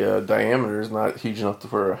area diameter is not huge enough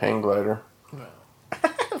for a hang glider.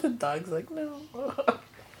 The dog's like, no.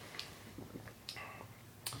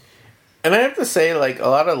 And I have to say, like, a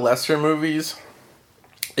lot of lesser movies,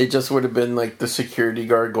 it just would have been, like, the security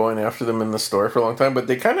guard going after them in the store for a long time. But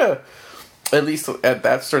they kind of, at least at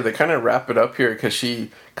that store, they kind of wrap it up here because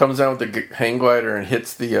she comes down with the hang glider and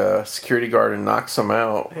hits the security guard and knocks him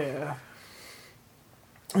out. Yeah.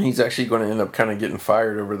 And he's actually going to end up kind of getting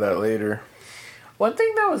fired over that later. One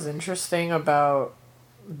thing that was interesting about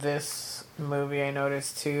this movie I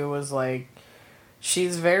noticed, too, was, like,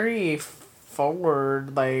 she's very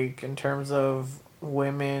forward, like, in terms of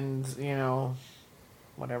women's, you know,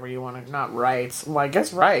 whatever you want to, not rights, well, I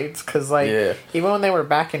guess rights, because, like, even when they were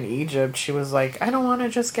back in Egypt, she was like, I don't want to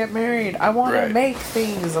just get married, I want to make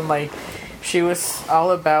things, and, like, she was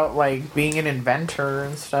all about, like, being an inventor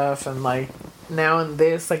and stuff, and, like, now in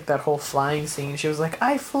this, like, that whole flying scene, she was like,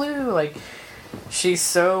 I flew, like, she's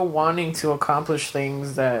so wanting to accomplish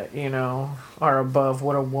things that, you know, are above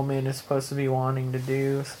what a woman is supposed to be wanting to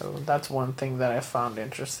do. So that's one thing that I found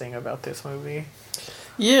interesting about this movie.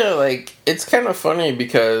 Yeah, like, it's kind of funny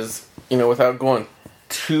because, you know, without going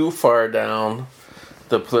too far down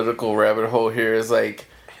the political rabbit hole here, is like,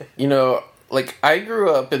 you know, like, I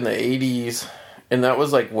grew up in the 80s, and that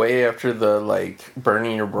was, like, way after the, like,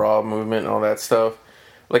 burning your bra movement and all that stuff.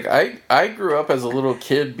 Like, I grew up as a little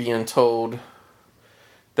kid being told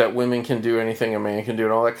that women can do anything a man can do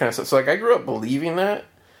and all that kind of stuff. So, like, I grew up believing that.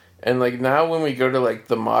 And, like, now when we go to, like,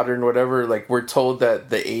 the modern whatever, like, we're told that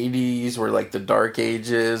the 80s were, like, the dark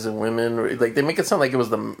ages and women, like, they make it sound like it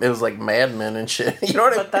was like Mad Men and shit. You know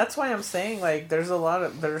what I mean? But that's why I'm saying, like, there's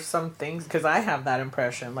some things, because I have that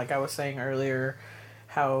impression. Like I was saying earlier,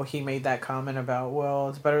 how he made that comment about, well,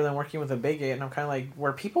 it's better than working with a bigot. And I'm kind of like,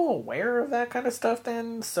 were people aware of that kind of stuff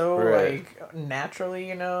then? So, like, naturally,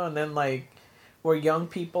 you know? And then, like, were young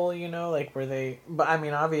people, you know, like, were they... But, I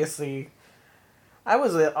mean, obviously, I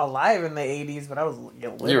was alive in the 80s, but I was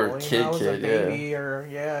little. You were a kid, I was a baby or,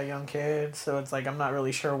 a young kid. So it's like, I'm not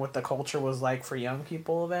really sure what the culture was like for young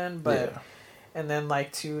people then. But, and then,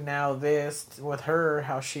 like, to now this, with her,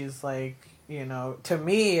 how she's, like, you know, to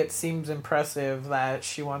me, it seems impressive that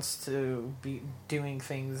she wants to be doing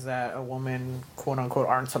things that a woman, quote-unquote,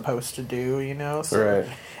 aren't supposed to do, you know? So,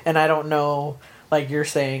 and I don't know... Like you're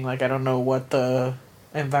saying, like, I don't know what the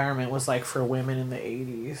environment was like for women in the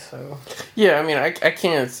 80s, so... Yeah, I mean, I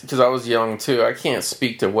can't, because I was young, too, I can't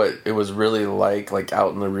speak to what it was really like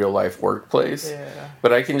out in the real-life workplace. Yeah.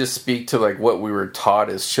 But I can just speak to, like, what we were taught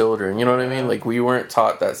as children, you know what I mean? Like, we weren't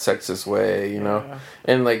taught that sexist way, you know?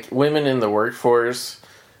 And, like, women in the workforce,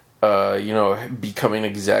 you know, becoming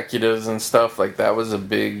executives and stuff, like, that was a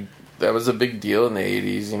big deal in the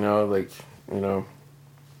 80s, you know? Like, you know...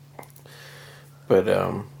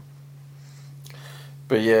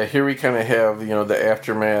 But yeah, here we kind of have, you know, the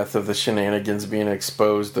aftermath of the shenanigans being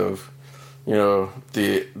exposed of, you know,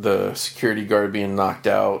 the security guard being knocked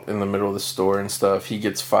out in the middle of the store and stuff. He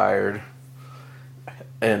gets fired.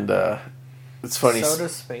 And it's funny. So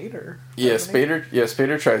does Spader. Yeah,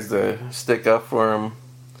 Spader tries to stick up for him.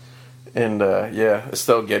 And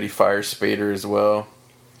Estelle Getty fires Spader as well.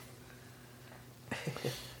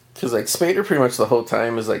 Because, like, Spader pretty much the whole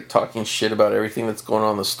time is, like, talking shit about everything that's going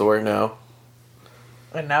on in the store now.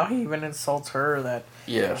 And now he even insults her that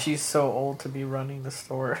she's so old to be running the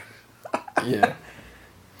store. Yeah.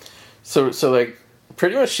 So, like,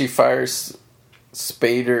 pretty much she fires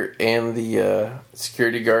Spader and the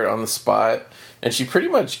security guard on the spot. And she pretty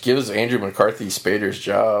much gives Andrew McCarthy Spader's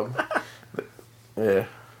job. Yeah.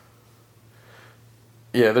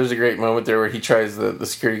 Yeah, there's a great moment there where he tries the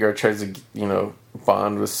security guard tries to, you know,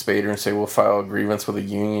 bond with Spader and say, we'll file a grievance with a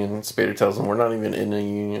union. Spader tells him, we're not even in a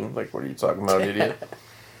union. Like, what are you talking about, idiot?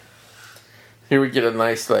 Here we get a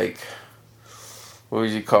nice, like, what would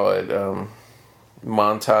you call it?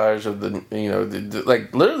 Montage of the, you know,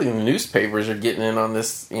 like, literally the newspapers are getting in on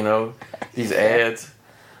this, you know, these ads.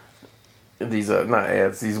 These, not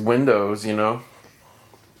ads, these windows, you know.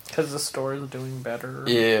 Because the store is doing better.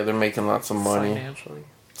 Yeah, they're making lots of money. Financially.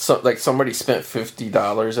 So, like, somebody spent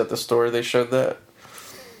 $50 at the store, they showed that.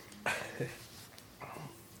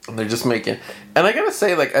 And they're just making... And I gotta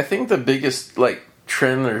say, like, I think the biggest, like,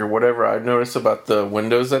 trend or whatever I've noticed about the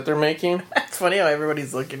windows that they're making. It's funny how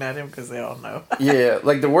everybody's looking at him because they all know. Yeah,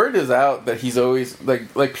 like the word is out that he's always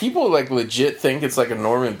like people like legit think it's like a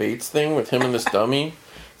Norman Bates thing with him and this dummy,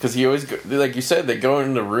 because he always like you said, they go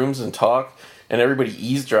into rooms and talk and everybody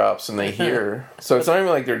eavesdrops and they hear. So it's not even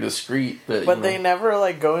like they're discreet. But they never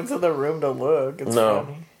like go into the room to look. It's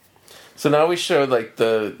funny. So now we showed like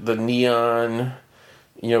the neon,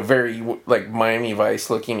 very like Miami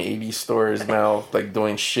Vice looking 80s stores now like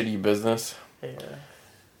doing shitty business. Yeah.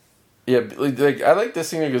 Yeah, like I like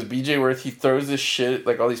this thing because BJ Worth, he throws this shit,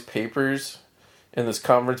 like all these papers in this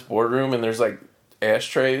conference boardroom, and there's like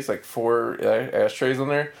ashtrays, like 4 ashtrays on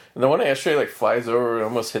there, and the one ashtray like flies over and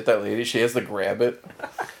almost hit that lady. She has to grab it.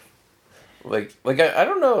 like I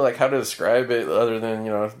don't know like how to describe it other than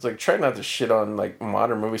it's like try not to shit on like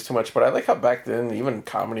modern movies too much, but I like how back then even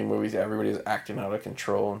comedy movies everybody was acting out of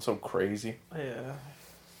control and so crazy. Yeah.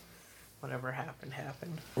 Whatever happened.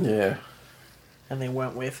 Yeah. And they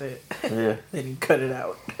went with it. Yeah. Then you cut it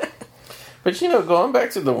out. But going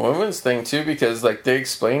back to the women's thing too, because like they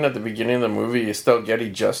explained at the beginning of the movie, Estelle Getty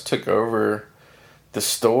just took over the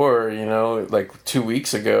store, like 2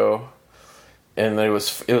 weeks ago, and it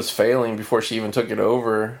was failing before she even took it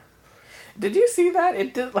over. Did you see that?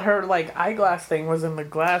 It did. Her like eyeglass thing was in the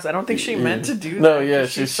glass. I don't think she meant to do that. No, yeah,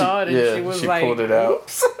 she saw it and she was like, pulled it out.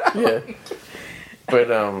 Oops. Yeah,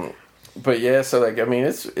 but yeah, so like I mean,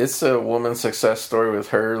 it's a woman's success story with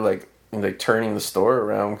her like turning the store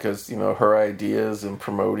around because her ideas and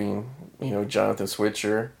promoting Jonathan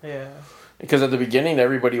Switcher. Yeah. Because at the beginning,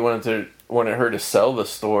 everybody wanted her to sell the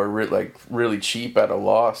store really cheap at a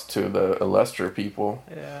loss to the Lester people.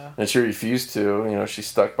 Yeah. And she refused to. She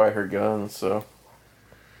stuck by her guns. So.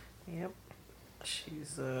 Yep.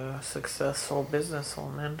 She's a successful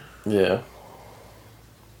businesswoman. Yeah.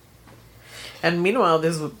 And meanwhile,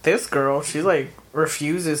 this girl, she like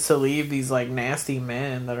refuses to leave these like nasty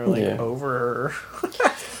men that are like over her.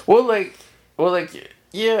 well,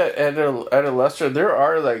 yeah, at a Lester, there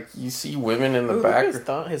are like you see women in the back. Who just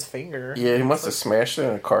thumped his finger? Yeah, he must have smashed it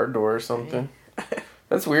in a car door or something.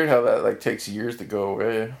 That's weird how that like takes years to go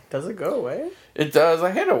away. Does it go away? It does.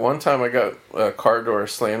 I had it one time. I got a car door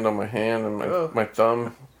slammed on my hand and my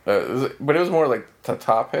thumb. But it was more like the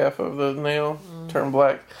top half of the nail turned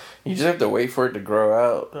black. You just have to wait for it to grow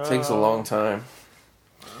out. It takes a long time.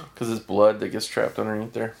 Because it's blood that gets trapped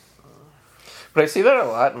underneath there. But I see that a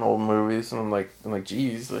lot in old movies. And I'm like,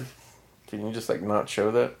 geez, like, can you just like not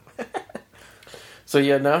show that? So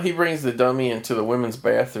yeah, now he brings the dummy into the women's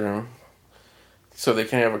bathroom. So they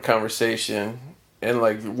can have a conversation. And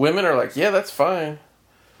like, women are like, yeah, that's fine.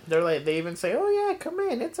 They're like, they even say, oh yeah, come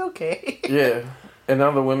in, it's okay. Yeah. And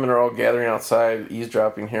now the women are all gathering outside,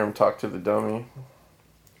 eavesdropping, hear him talk to the dummy.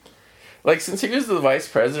 Like, since he was the vice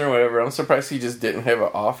president or whatever, I'm surprised he just didn't have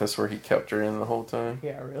an office where he kept her in the whole time.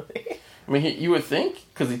 Yeah, really? I mean, you would think,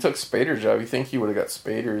 because he took Spader's job, you think he would have got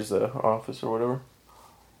Spader's office or whatever.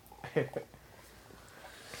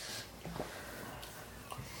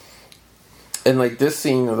 And, like, this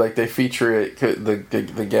scene, like, they feature it,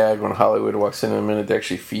 the gag when Hollywood walks in a minute, they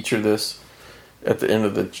actually feature this at the end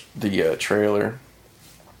of the trailer.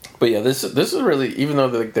 But yeah, this is really, even though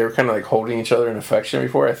they were kind of like holding each other in affection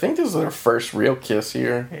before, I think this is their first real kiss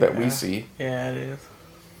here that we see. Yeah, it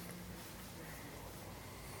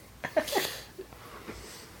is.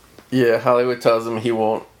 Yeah, Hollywood tells him he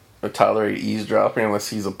won't tolerate eavesdropping unless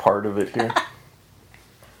he's a part of it here.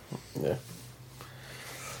 Yeah.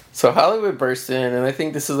 So Hollywood bursts in, and I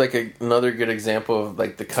think this is like another good example of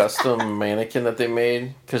like the custom mannequin that they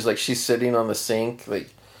made, because like she's sitting on the sink,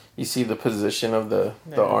 like. You see the position of the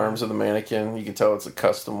arms of the mannequin. You can tell it's a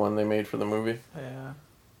custom one they made for the movie.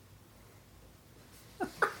 Yeah.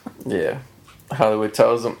 Yeah. Hollywood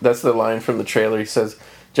tells him... That's the line from the trailer. He says,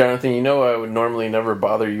 Jonathan, you know I would normally never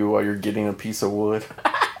bother you while you're getting a piece of wood.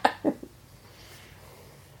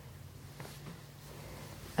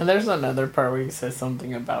 And there's another part where he says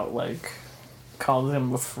something about, like... Calls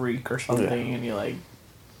him a freak or something. And he, like...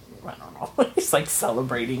 I don't know. He's, like,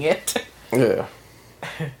 celebrating it. Yeah.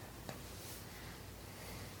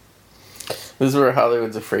 This is where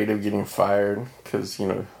Hollywood's afraid of getting fired because,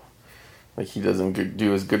 like he doesn't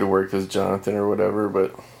do as good a work as Jonathan or whatever,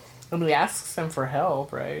 but... And he asks him for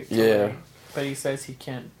help, right? Yeah. But he says he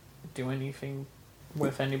can't do anything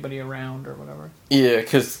with anybody around or whatever. Yeah,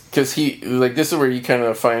 because he... Like, this is where you kind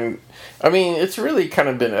of find... I mean, it's really kind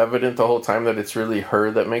of been evident the whole time that it's really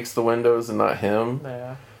her that makes the windows and not him.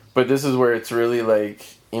 Yeah. But this is where it's really like...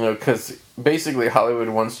 because basically Hollywood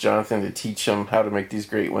wants Jonathan to teach him how to make these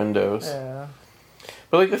great windows. Yeah.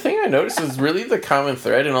 But, like, the thing I noticed is really the common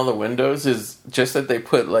thread in all the windows is just that they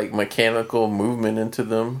put, like, mechanical movement into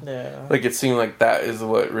them. Yeah. Like, it seemed like that is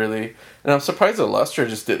what really... And I'm surprised Illustra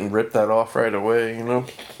just didn't rip that off right away, you know?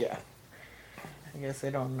 Yeah. I guess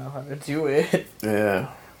they don't know how to do it. Yeah.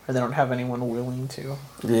 Or they don't have anyone willing to.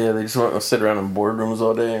 Yeah, they just want to sit around in boardrooms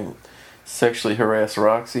all day and sexually harass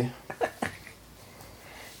Roxy.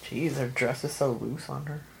 Jeez, her dress is so loose on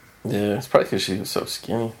her. Yeah, it's probably because she was so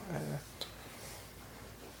skinny.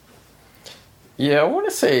 Yeah, I want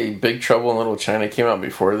to say Big Trouble in Little China came out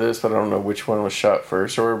before this, but I don't know which one was shot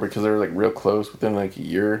first or because they were, like, real close within, like, a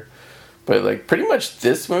year. But, like, pretty much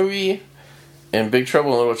this movie and Big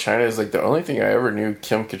Trouble in Little China is, like, the only thing I ever knew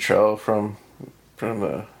Kim Cattrall from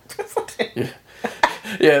the... Yeah.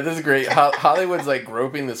 Yeah, this is great. Hollywood's, like,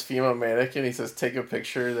 groping this female mannequin. He says, take a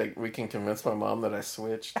picture, like, we can convince my mom that I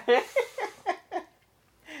switched. That's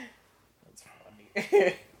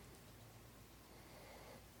funny.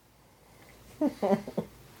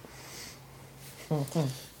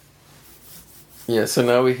 Yeah, so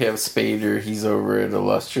now we have Spader. He's over at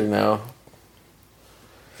Illustra now.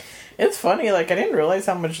 It's funny, like, I didn't realize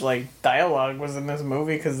how much, like, dialogue was in this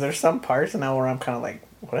movie, because there's some parts now where I'm kind of like,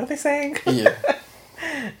 what are they saying? Yeah.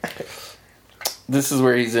 This is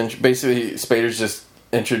where he's basically, Spader's just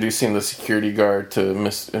introducing the security guard to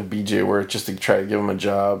Miss BJ Worth just to try to give him a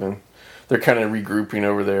job, and they're kind of regrouping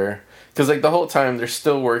over there. Because, like, the whole time, they're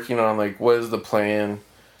still working on, like, what is the plan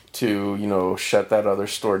to, you know, shut that other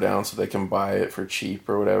store down so they can buy it for cheap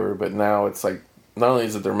or whatever. But now it's, like, not only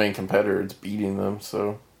is it their main competitor, it's beating them,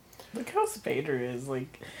 so... Look how Spader is,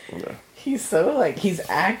 like... Yeah. He's so, like, he's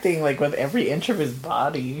acting, like, with every inch of his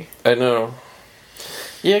body. I know.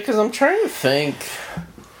 Yeah, because I'm trying to think...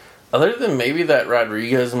 Other than maybe that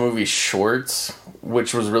Rodriguez movie, Shorts,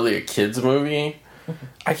 which was really a kid's movie...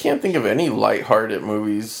 I can't think of any lighthearted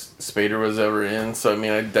movies Spader was ever in, so I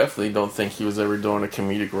mean, I definitely don't think he was ever doing a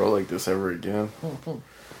comedic role like this ever again. I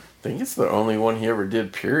think it's the only one he ever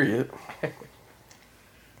did, period.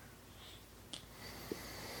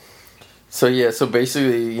 So yeah, so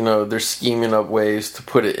basically, you know, they're scheming up ways to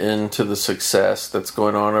put it into the success that's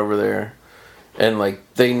going on over there. And,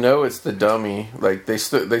 like, they know it's the dummy. Like, they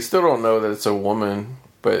still don't know that it's a woman,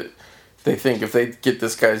 but... They think if they get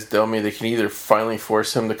this guy's dummy, they can either finally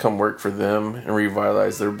force him to come work for them and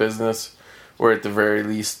revitalize their business, or at the very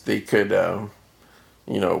least, they could,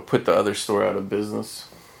 you know, put the other store out of business.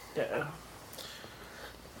 Yeah.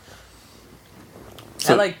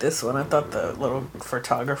 So, I like this one. I thought the little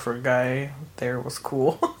photographer guy there was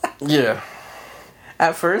cool. Yeah.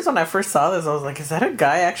 At first, when I first saw this, I was like, is that a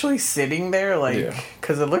guy actually sitting there? Like,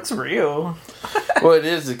 because it looks real. Well, it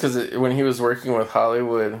is, because when he was working with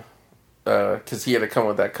Hollywood... because he had to come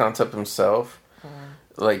with that concept himself.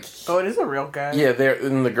 Like, oh, it is a real guy. Yeah,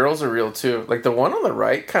 and the girls are real too. Like the one on the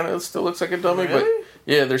right kind of still looks like a dummy, really? But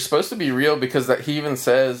yeah, they're supposed to be real because that he even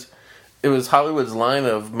says it was Hollywood's line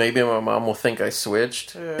of maybe my mom will think I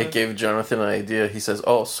switched. Yeah. It gave Jonathan an idea. He says,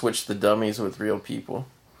 "Oh, switch the dummies with real people."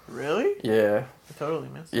 Really? Yeah. I totally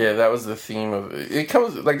missed it. Yeah, that was the theme of it. It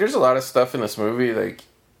comes like there's a lot of stuff in this movie like,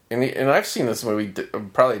 and I've seen this movie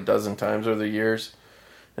probably a dozen times over the years.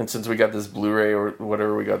 And since we got this Blu-ray or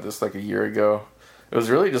whatever, we got this like a year ago, it was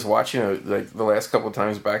really just watching it like the last couple of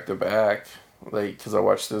times back to back. Like, because I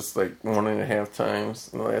watched this like 1.5 times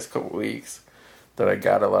in the last couple of weeks that I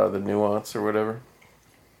got a lot of the nuance or whatever.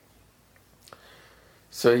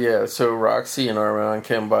 So yeah, so Roxy and Armand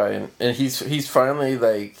came by and he's finally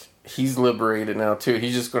like, he's liberated now too.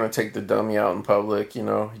 He's just going to take the dummy out in public, you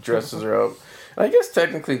know, he dresses her up. And I guess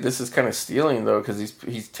technically this is kind of stealing though, because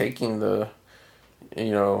he's taking the...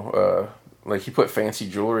 You know, like he put fancy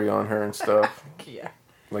jewelry on her and stuff. Yeah.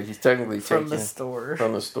 Like he's technically from taking the store.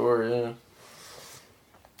 From the store, yeah.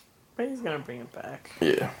 But he's gonna bring it back.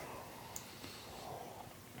 Yeah.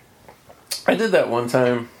 I did that one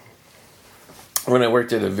time when I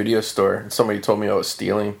worked at a video store. And somebody told me I was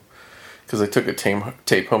stealing because I took a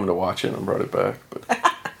tape home to watch it and brought it back. But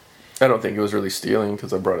I don't think it was really stealing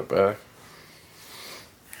because I brought it back.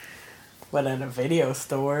 But at a video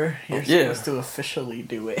store, you're supposed to officially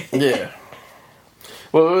do it. Yeah.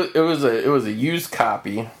 Well, it was a used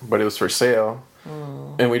copy, but it was for sale,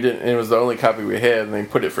 and we didn't. It was the only copy we had, and they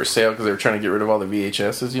put it for sale because they were trying to get rid of all the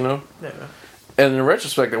VHSs, you know. Yeah. And in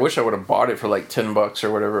retrospect, I wish I would have bought it for like $10 or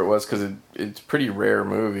whatever it was because it's a pretty rare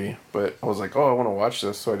movie. But I was like, oh, I want to watch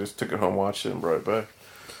this, so I just took it home, watched it, and brought it back.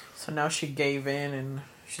 So now she gave in and.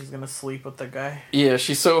 She's gonna sleep with the guy. Yeah,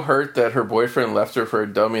 she's so hurt that her boyfriend left her for a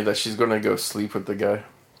dummy that she's gonna go sleep with the guy.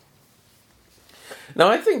 Now,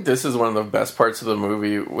 I think this is one of the best parts of the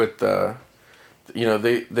movie with, you know,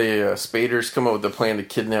 Spaders come up with the plan to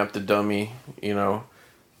kidnap the dummy, you know,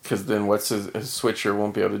 Because then his switcher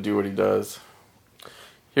won't be able to do what he does.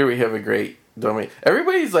 Here we have a great dummy.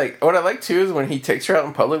 Everybody's like, what I like too is when he takes her out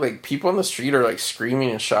in public, like people on the street are like screaming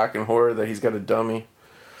in shock and horror that he's got a dummy.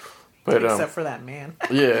 But except for that man.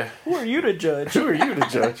 Yeah. Who are you to judge? Who are you to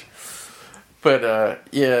judge? But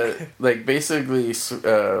yeah, like basically,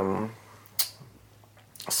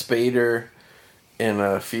 Spader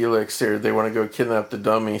and Felix they want to go kidnap the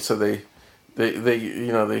dummy, so they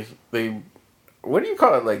what do you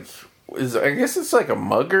call it? Like, I guess it's like a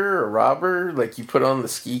mugger or robber. Like you put on the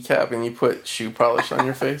ski cap and you put shoe polish on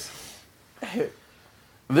your face.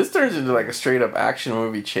 This turns into like a straight up action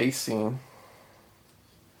movie chase scene.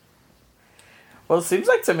 Well, it seems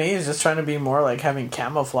like to me he's just trying to be more like having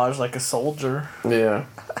camouflage like a soldier. Yeah.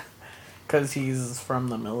 Because he's from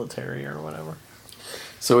the military or whatever.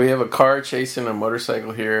 So we have a car chasing a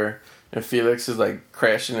motorcycle here, and Felix is like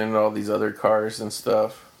crashing into all these other cars and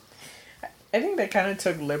stuff. I think they kind of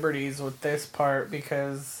took liberties with this part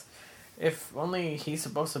because if only he's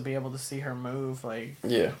supposed to be able to see her move, like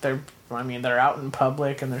yeah, they're out in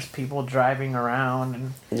public and there's people driving around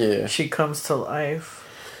and yeah, she comes to life.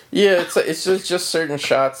 Yeah, it's just certain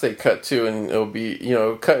shots they cut to, and it'll be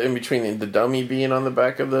cut in between the dummy being on the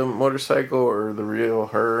back of the motorcycle or the real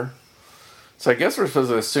her. So I guess we're supposed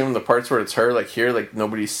to assume the parts where it's her, like here, like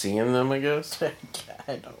nobody's seeing them. I guess.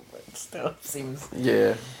 I know, but still, it seems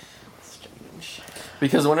strange.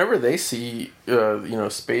 Because whenever they see,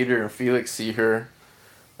 Spader and Felix see her,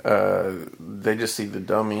 they just see the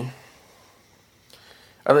dummy.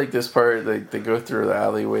 I like this part. They go through the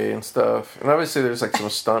alleyway and stuff, and obviously there's like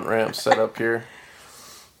some stunt ramps set up here,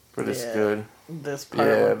 but it's good. This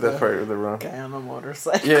part, that part with the run guy on the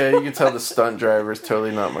motorcycle. Yeah, you can tell the stunt driver is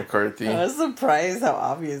totally not McCarthy. I was surprised how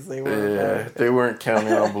obvious they were. Yeah, they weren't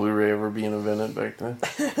counting on Blu-ray ever being invented back then.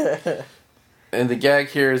 And the gag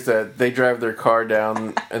here is that they drive their car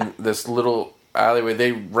down in this little alleyway.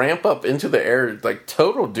 They ramp up into the air like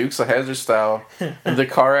total Dukes of Hazzard style, and the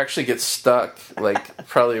car actually gets stuck like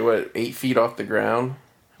probably 8 feet off the ground.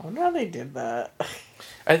 I wonder how they did that.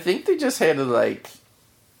 I think they just had to like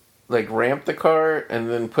ramp the car and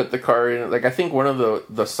then put the car in. Like I think one of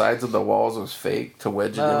the sides of the walls was fake to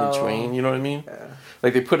wedge it in between. You know what I mean? Yeah.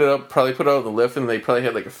 Like they probably put it on the lift, and they probably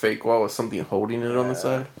had like a fake wall with something holding it on the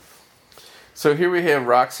side. So here we have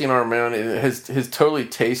Roxy and Armand in his totally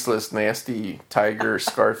tasteless, nasty tiger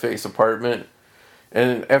Scarface apartment.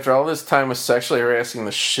 And after all this time of sexually harassing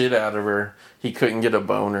the shit out of her, he couldn't get a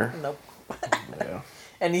boner. Nope. Yeah.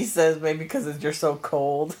 And he says maybe because you're so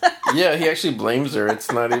cold. Yeah, he actually blames her.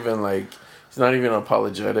 It's not even he's not even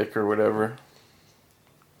apologetic or whatever.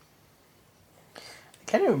 I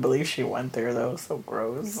can't even believe she went there though. So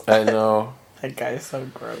gross. I know. That guy's so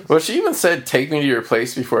gross. Well, she even said, "Take me to your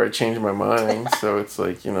place before I change my mind." So it's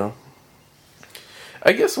like,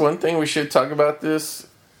 I guess one thing we should talk about this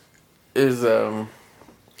is,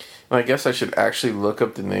 I guess I should actually look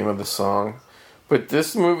up the name of the song. But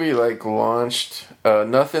this movie, launched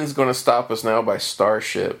Nothing's Gonna Stop Us Now by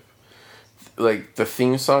Starship. Like, the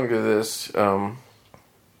theme song to this,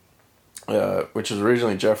 which was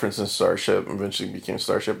originally Jefferson's Starship, eventually became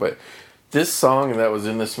Starship, but this song that was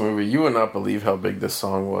in this movie, you would not believe how big this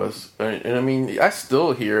song was. And I mean, I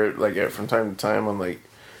still hear it from time to time on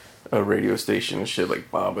a radio station and shit like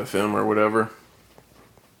Bob FM or whatever.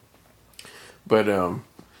 But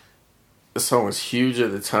this song was huge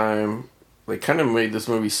at the time. Like, kind of made this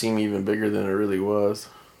movie seem even bigger than it really was.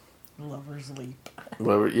 Lover's Leap.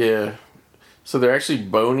 Yeah. So they're actually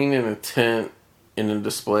boning in a tent in a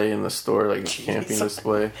display in the store, like a camping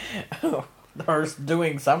display. Or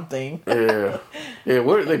doing something. Yeah.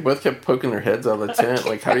 Yeah, they both kept poking their heads out of the tent.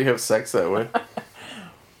 Like, how do you have sex that way?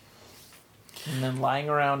 And then lying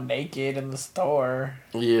around naked in the store.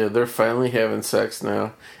 Yeah, they're finally having sex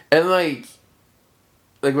now. And, like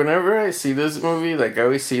whenever I see this movie, I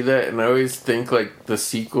always see that, and I always think, the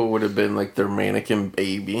sequel would have been, their mannequin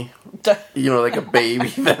baby. Like a baby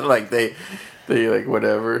that, they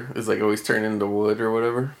whatever, is, always turned into wood or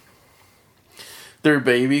whatever. Their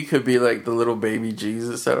baby could be the little baby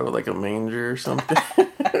Jesus out of a manger or something.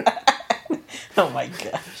 Oh my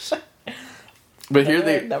gosh! But here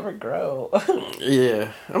they never grow.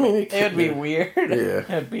 Yeah, I mean it would be weird.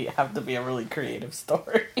 Yeah, it'd have to be a really creative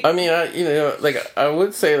story. I mean, I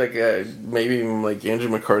would say maybe Andrew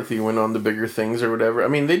McCarthy went on to bigger things or whatever. I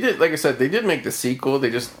mean, they did. Like I said, they did make the sequel.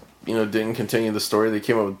 They just didn't continue the story. They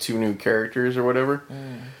came up with 2 new characters or whatever.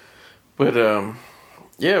 But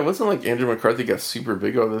yeah, it wasn't like Andrew McCarthy got super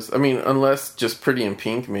big on this. I mean, unless just Pretty in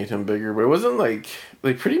Pink made him bigger. But it wasn't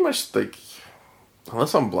pretty much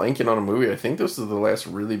unless I'm blanking on a movie, I think this is the last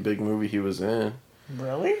really big movie he was in.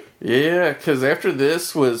 Really? Yeah, because after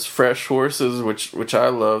this was Fresh Horses, which I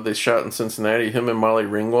love. They shot in Cincinnati. Him and Molly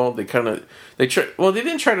Ringwald. They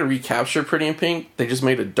didn't try to recapture Pretty in Pink. They just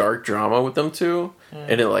made a dark drama with them two,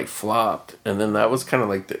 and it like flopped. And then that was kind of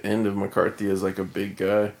like the end of McCarthy as like a big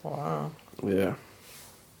guy. Wow. Yeah.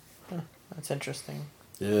 That's interesting.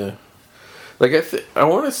 Yeah. Like I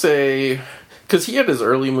want to say, because he had his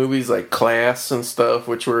early movies like Class and stuff,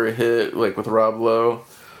 which were a hit, like with Rob Lowe,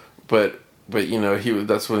 but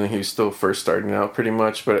that's when he was still first starting out, pretty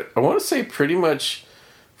much. But I want to say pretty much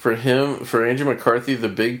for Andrew McCarthy, the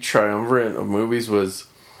big triumvirate of movies was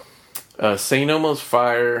St. Elmo's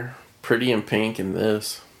Fire, Pretty in Pink, and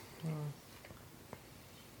this.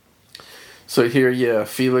 So here,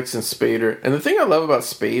 Felix and Spader. And the thing I love about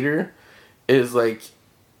Spader is like,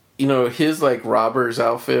 his like robber's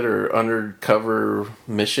outfit or undercover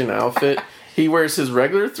mission outfit. He wears his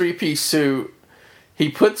regular 3-piece suit. He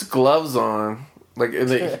puts gloves on, like, and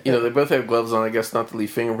they both have gloves on. I guess not to leave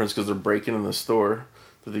fingerprints because they're breaking in the store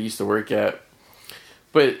that they used to work at.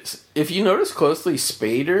 But if you notice closely,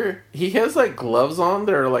 Spader, he has like gloves on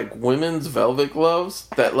that are like women's velvet gloves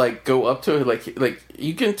that like go up to like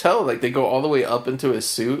you can tell like they go all the way up into his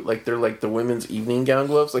suit, like they're like the women's evening gown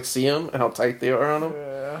gloves. Like, see him how tight they are on him.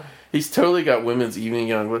 Yeah. He's totally got women's evening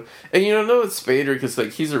gown gloves, and no, it's Spader because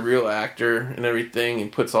like he's a real actor and everything,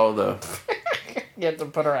 and puts all the. You have to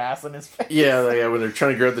put her ass in his face. Yeah, when they're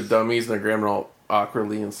trying to grab the dummies and they're grabbing all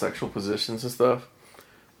awkwardly in sexual positions and stuff.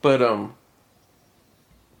 But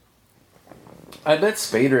I bet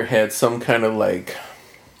Spader had some kind of like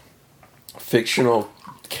fictional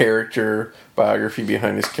character biography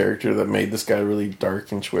behind his character that made this guy really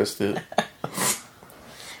dark and twisted.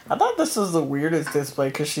 I thought this was the weirdest display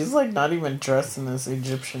because she's like not even dressed in this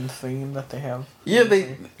Egyptian theme that they have. Yeah,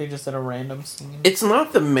 they just did a random scene. It's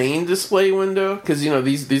not the main display window because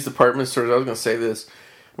these department stores. I was gonna say this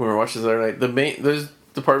when we were watching this the other night. Those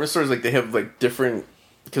department stores like they have like different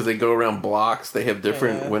because they go around blocks. They have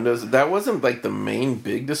different windows. That wasn't like the main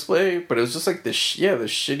big display, but it was just like the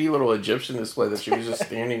shitty little Egyptian display that she was just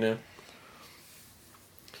standing in.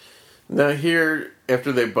 Now here,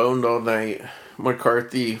 after they boned all night,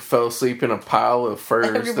 McCarthy fell asleep in a pile of furs.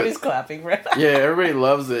 Everybody's clapping right now. Yeah, everybody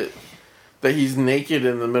loves it. That he's naked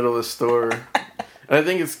in the middle of the store. And I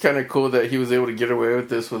think it's kind of cool that he was able to get away with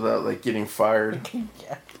this without, like, getting fired.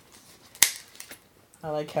 Yeah. I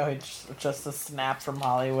like how it's just a snap from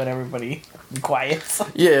Hollywood, everybody quiets.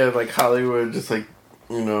 Yeah, like Hollywood just, like,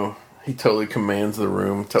 he totally commands the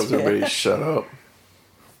room, tells everybody to shut up.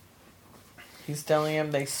 He's telling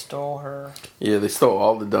him they stole her. Yeah, they stole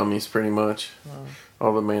all the dummies, pretty much.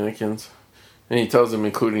 All the mannequins. And he tells them,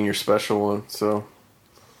 including your special one, so...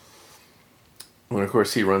 And, of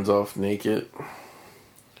course, he runs off naked.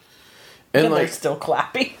 And they're still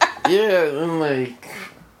clapping. Yeah, and, like...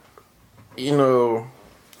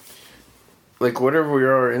 Like, whatever we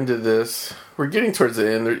are into this... We're getting towards the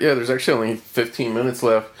end. There's actually only 15 minutes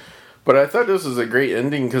left. But I thought this was a great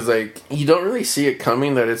ending because, like, you don't really see it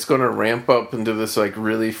coming that it's going to ramp up into this, like,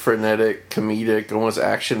 really frenetic, comedic, almost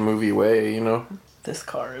action movie way, This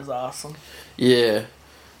car is awesome. Yeah.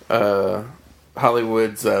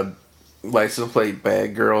 Hollywood's license plate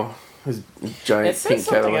bag girl. His giant pink Cadillac. It says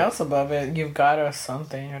something else above it. You've got a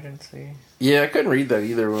something. I didn't see. Yeah, I couldn't read that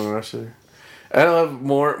either when I watched it. I love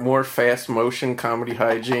more fast motion comedy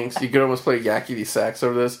hijinks. You could almost play yakety sax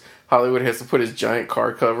over this. Hollywood has to put his giant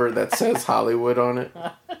car cover that says Hollywood on it.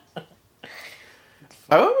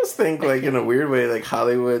 I almost think, like, in a weird way, like,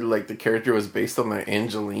 Hollywood, like, the character was based on the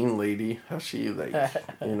Angeline lady. How she, like,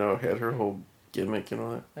 had her whole gimmick and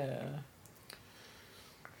all that. Yeah.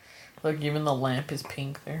 Look, even the lamp is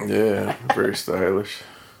pink there. Yeah, very stylish.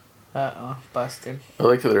 Busted. I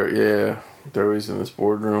like how they're always in this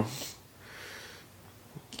boardroom.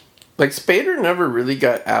 Like, Spader never really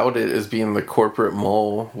got outed as being the corporate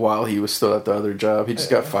mole while he was still at the other job. He just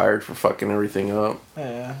got fired for fucking everything up.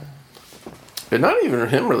 Yeah. But not even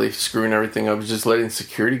him really screwing everything up. Just letting the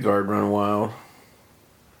security guard run wild.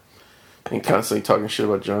 And constantly talking shit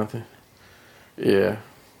about Jonathan. Yeah.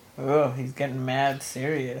 Oh, he's getting mad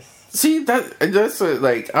serious. See, that's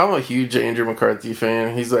like, I'm a huge Andrew McCarthy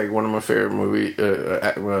fan. He's like one of my favorite movie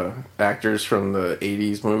actors from the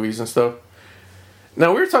 80s movies and stuff.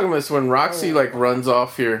 Now, we were talking about this when Roxy, like, runs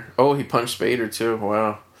off here. Oh, he punched Spader, too.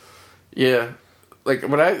 Wow. Yeah. Like,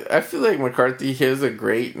 but I feel like McCarthy has a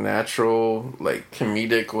great natural, like,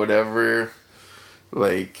 comedic whatever.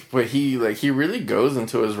 Like, but he really goes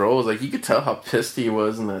into his roles. Like, you could tell how pissed he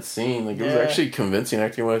was in that scene. Like, it was actually convincing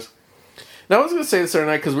acting-wise. Now I was gonna say this the other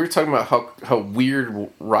night because we were talking about how weird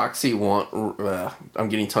Roxy I'm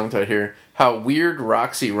getting tongue tied here. How weird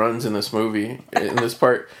Roxy runs in this movie in this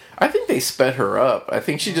part. I think they sped her up. I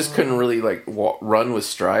think she just couldn't really like run with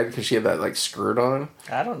stride because she had that like skirt on.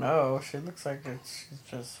 I don't know. She looks like she's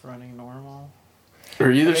just running normal.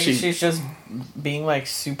 Or either she's just being like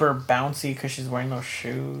super bouncy because she's wearing those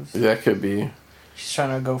shoes. That could be. She's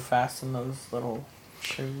trying to go fast in those little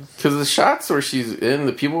shoes. Because the shots where she's in,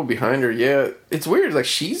 the people behind her, yeah, it's weird. Like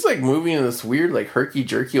she's like moving in this weird like herky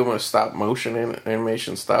jerky, almost stop motion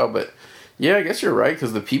animation style. But yeah, I guess you're right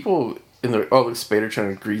because the people in the look, Spader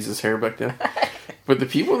trying to grease his hair back down. But the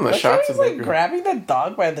people in the shots of like grabbing the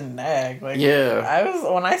dog by the neck. Like,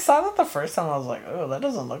 yeah, when I saw that the first time, I was like, oh, that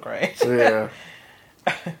doesn't look right. Yeah.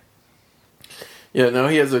 Yeah, now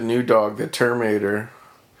he has a new dog, the Terminator.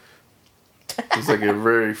 He's like a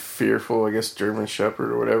very fearful, I guess, German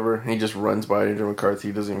Shepherd or whatever. He just runs by Andrew McCarthy.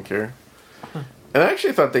 He doesn't even care. And I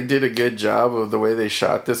actually thought they did a good job of the way they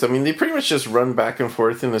shot this. I mean, they pretty much just run back and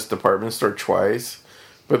forth in this department store twice.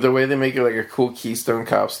 But the way they make it like a cool Keystone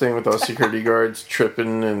Cops thing with all security guards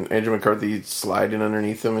tripping and Andrew McCarthy sliding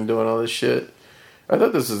underneath them and doing all this shit. I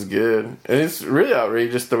thought this was good. And it's really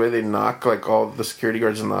outrageous the way they knock like all the security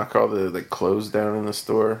guards and knock all the like clothes down in the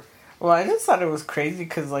store. Well, I just thought it was crazy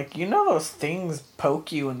because, like, you know those things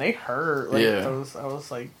poke you and they hurt. Like, I was,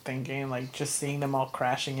 like, thinking, like, just seeing them all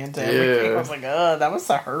crashing into everything. I was like, that must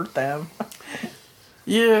have hurt them.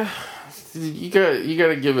 Yeah. You got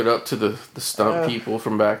to give it up to the stunt people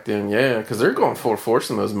from back then. Yeah, because they're going full force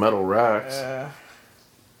in those metal racks. Yeah.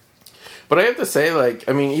 But I have to say, like,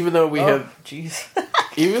 I mean, even though we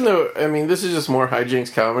even though, I mean, this is just more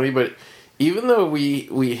hijinks comedy, but... Even though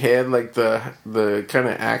we had like the kind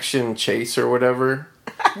of action chase or whatever,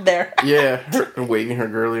 there, yeah, her waving her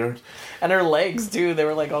girly arms, and her legs too. They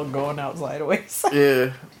were like all going out sideways.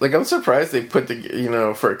 Yeah, like I'm surprised they put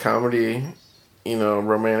for a comedy,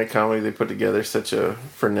 romantic comedy, they put together such a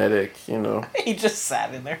frenetic, He just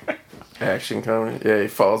sat in there. Action comedy. Yeah, he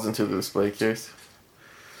falls into the display case.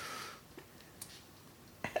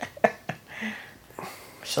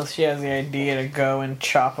 So she has the idea to go and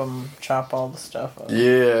chop all the stuff up.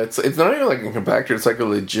 Yeah, it's not even like a compactor. It's like a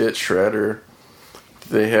legit shredder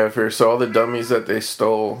they have here. So all the dummies that they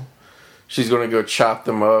stole, she's going to go chop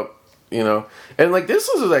them up, And like this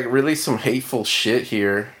was like really some hateful shit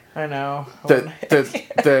here. I know.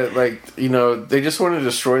 That like, they just want to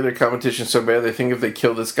destroy their competition so bad they think if they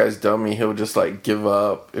kill this guy's dummy, he'll just like give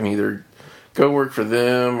up and either go work for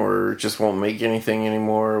them or just won't make anything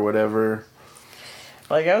anymore or whatever.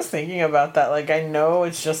 Like, I was thinking about that. Like, I know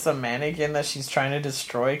it's just a mannequin that she's trying to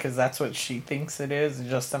destroy because that's what she thinks it is,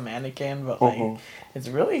 just a mannequin. But, like, it's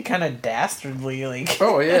really kind of dastardly. Like,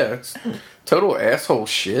 oh, yeah. It's total asshole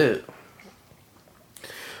shit.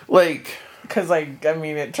 Like... Because, like, I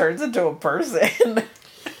mean, it turns into a person.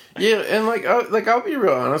 Yeah, and, I'll be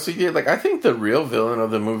real honest with you. Like, I think the real villain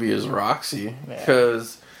of the movie is Roxy.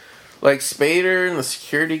 Because, like, Spader and the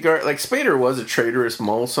security guard... Like, Spader was a traitorous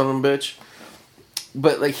mole son of a bitch.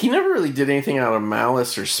 But, like, he never really did anything out of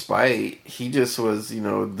malice or spite. He just was,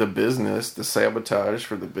 the business, the sabotage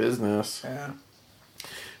for the business. Yeah.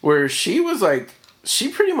 Where she was, like, she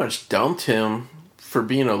pretty much dumped him for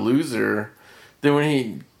being a loser. Then when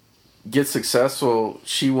he gets successful,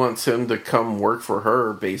 she wants him to come work for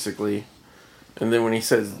her, basically. And then when he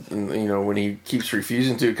says, when he keeps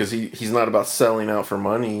refusing to, because he's not about selling out for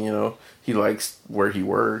money, he likes where he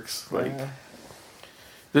works. Like... Yeah.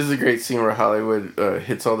 This is a great scene where Hollywood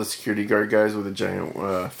hits all the security guard guys with a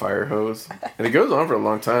giant fire hose. And it goes on for a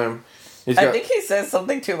long time. I think he says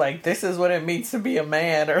something to like, this is what it means to be a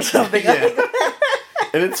man or something. Yeah. Like that.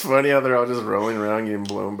 And it's funny how they're all just rolling around getting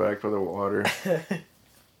blown back by the water.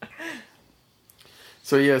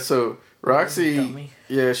 So Roxy,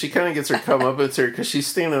 she kind of gets her comeuppance here because she's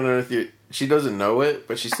standing underneath she doesn't know it,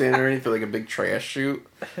 but she's standing underneath like a big trash chute.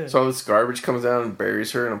 So all this garbage comes down and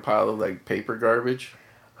buries her in a pile of like paper garbage.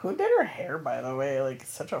 Who did her hair, by the way? Like, it's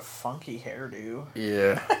such a funky hairdo.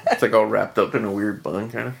 Yeah. It's like all wrapped up in a weird bun,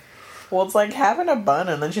 kind of. Well, it's like having a bun,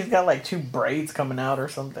 and then she's got like 2 braids coming out or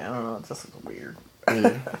something. I don't know. It's just weird.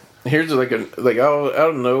 Yeah. Here's like out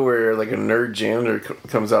of nowhere, like a nerd janitor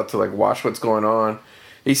comes out to like watch what's going on.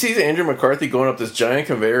 He sees Andrew McCarthy going up this giant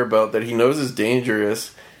conveyor belt that he knows is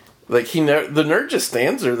dangerous. Like, the nerd just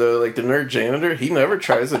stands there, though. Like, the nerd janitor, he never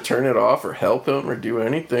tries to turn it off or help him or do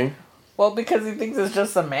anything. Well, because he thinks it's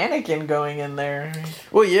just a mannequin going in there.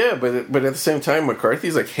 Well, yeah, but at the same time,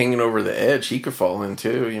 McCarthy's like hanging over the edge. He could fall in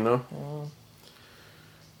too,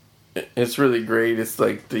 It's really great. It's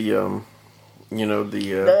like the You know,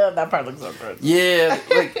 that part looks so good. Yeah,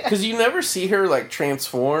 like, because you never see her, like,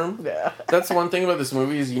 transform. Yeah. That's one thing about this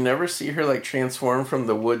movie is you never see her, like, transform from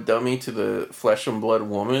the wood dummy to the flesh and blood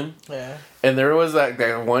woman. Yeah. And there was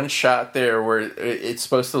that one shot there where it's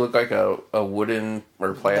supposed to look like a wooden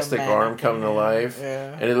or plastic arm coming to life.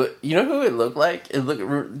 Yeah. And you know who it looked like?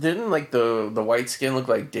 Didn't, like, the white skin look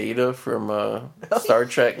like Data from Star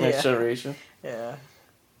Trek Next Generation? Yeah.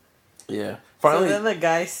 Yeah. Finally, so then the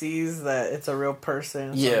guy sees that it's a real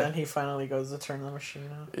person. So yeah. then he finally goes to turn the machine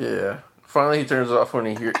off. Yeah. Finally, he turns it off when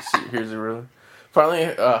he hears it really.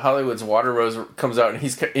 Finally, Hollywood's Water Rose comes out and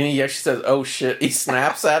he actually says, "Oh shit!" He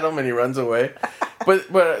snaps at him and he runs away.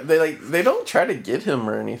 But they don't try to get him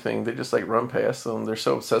or anything. They just like run past him. They're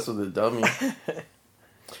so obsessed with the dummy.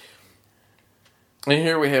 And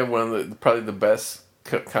here we have one of probably the best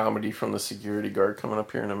comedy from the security guard coming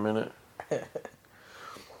up here in a minute.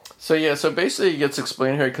 So basically it gets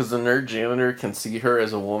explained here because the nerd janitor can see her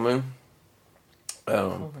as a woman.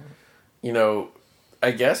 You know,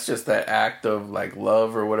 I guess just that act of like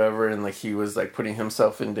love or whatever, and like he was like putting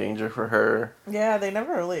himself in danger for her. Yeah, they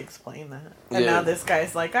never really explained that. And now this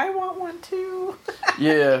guy's like, I want one too.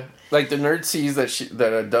 Yeah, like the nerd sees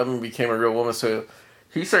that a dummy became a real woman, so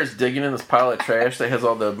he starts digging in this pile of trash that has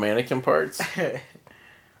all the mannequin parts, and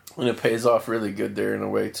it pays off really good there in a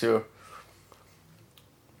way too.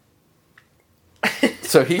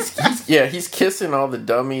 So he's kissing all the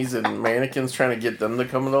dummies and mannequins, trying to get them to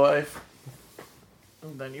come to life.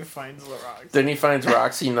 And then he finds Roxy. Then he finds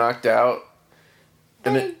Roxy knocked out.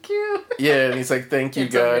 Thank you. Yeah, and he's like, "Thank you,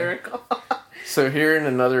 it's God." A miracle. So here in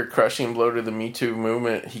another crushing blow to the Me Too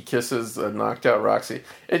movement, he kisses a knocked out Roxy,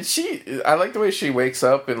 and I like the way she wakes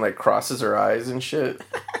up and like crosses her eyes and shit.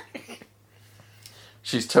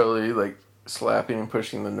 She's totally like slapping and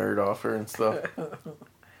pushing the nerd off her and stuff.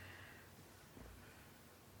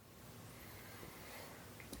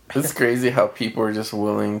 It's crazy how people are just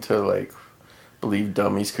willing to, like, believe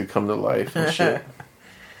dummies could come to life and shit.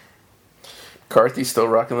 McCarthy's still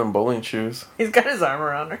rocking them bowling shoes. He's got his arm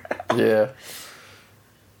around her. Yeah.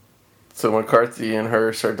 So McCarthy and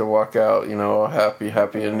her start to walk out, you know, happy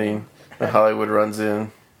ending. And Hollywood runs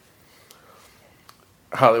in.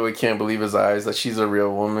 Hollywood can't believe his eyes that she's a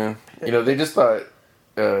real woman. You know, they just thought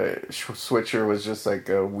Switcher was just, like,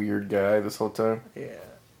 a weird guy this whole time. Yeah.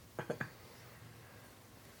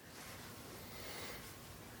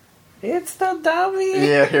 It's the dummy.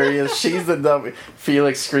 Yeah, here he is. She's the dummy.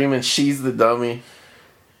 Felix screaming, "She's the dummy."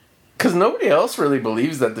 Because nobody else really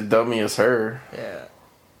believes that the dummy is her. Yeah.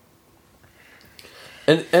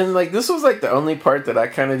 And like, this was like the only part that I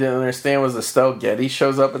kind of didn't understand was Estelle Getty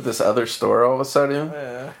shows up at this other store all of a sudden.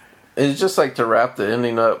 Yeah. It's just like to wrap the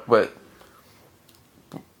ending up, but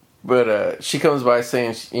she comes by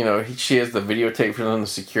saying, you know, she has the videotape from the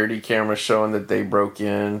security camera showing that they broke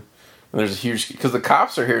in. And there's a huge... Because the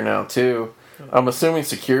cops are here now, too. I'm assuming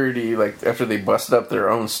security, like, after they busted up their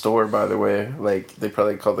own store, by the way, like, they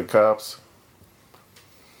probably called the cops.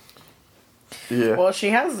 Yeah. Well, she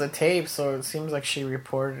has the tape, so it seems like she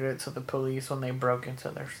reported it to the police when they broke into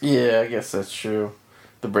their store. Yeah, I guess that's true.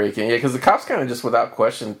 The break-in. Yeah, because the cops kind of just, without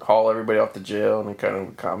question, haul everybody off to jail, and a kind of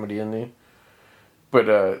a comedy ending.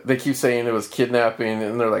 But they keep saying it was kidnapping,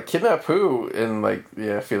 and they're like, "Kidnap who?" And, like,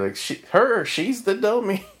 yeah, I feel like she's the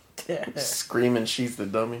dummy. Screaming, "She's the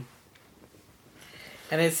dummy."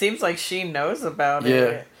 And it seems like she knows about it.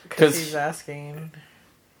 Yeah, because he's asking,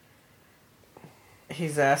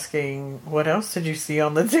 "What else did you see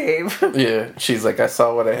on the tape?" Yeah, she's like, "I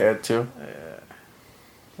saw what I had to." Yeah.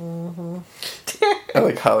 Mm-hmm. I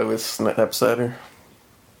like Hollywood snaps at her.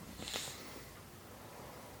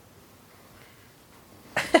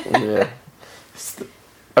 Yeah.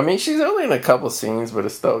 I mean, she's only in a couple scenes, but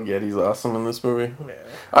Estelle Getty's awesome in this movie. Yeah.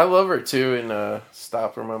 I love her, too, in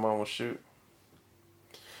Stop or My Mom Will Shoot.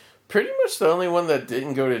 Pretty much the only one that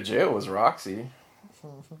didn't go to jail was Roxy.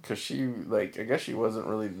 Because she, like, I guess she wasn't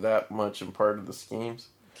really that much in part of the schemes.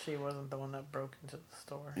 She wasn't the one that broke into the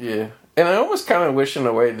store. Yeah. And I almost kind of wish, in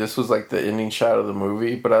a way, this was, like, the ending shot of the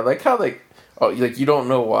movie. But I like how, like, you don't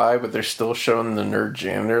know why, but they're still showing the nerd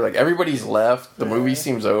janitor. Like, everybody's left. The movie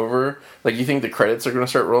seems over. Like, you think the credits are going to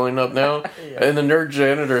start rolling up now? Yeah. And the nerd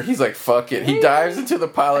janitor, he's like, fuck it. He dives into the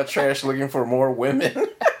pile of trash looking for more women.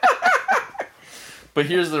 But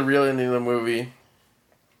here's the real ending of the movie.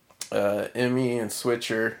 Emmy and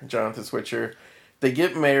Jonathan Switcher, they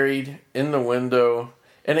get married in the window.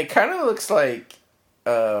 And it kind of looks like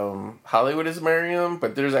Hollywood is marrying them,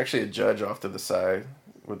 but there's actually a judge off to the side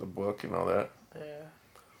with a book and all that. Yeah.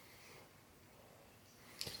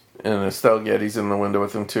 And Estelle Getty's in the window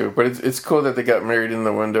with him too. But it's cool that they got married in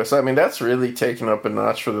the window. So I mean, that's really taken up a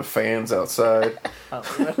notch for the fans outside.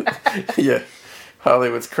 Yeah,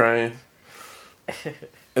 Hollywood's crying.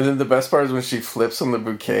 And then the best part is when she flips on the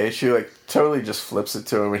bouquet. She like totally just flips it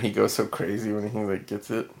to him, and he goes so crazy when he like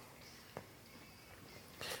gets it.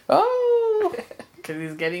 Oh, because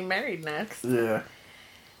he's getting married next. Yeah.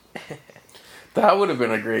 That would have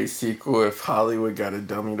been a great sequel if Hollywood got a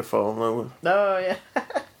dummy to fall in love with. Oh yeah.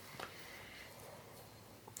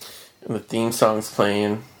 And the theme song's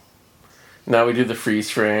playing. Now we do the freeze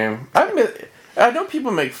frame. I know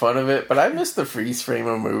people make fun of it, but I miss the freeze frame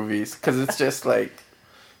of movies because it's just like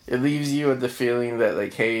it leaves you with the feeling that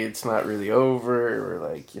like, hey, it's not really over, or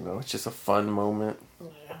like, you know, it's just a fun moment.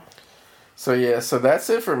 Yeah. So that's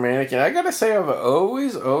it for Mannequin. I gotta say, I've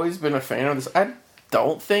always been a fan of this. I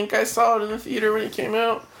don't think I saw it in the theater when it came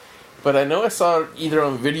out, but I know I saw it either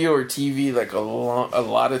on video or TV like a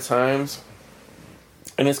lot of times.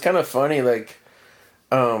 And it's kind of funny, like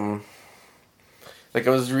I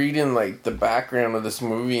was reading like the background of this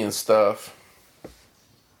movie and stuff,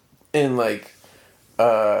 and like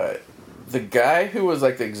the guy who was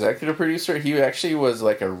like the executive producer, he actually was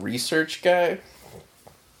like a research guy,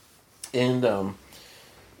 and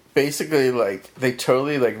basically like they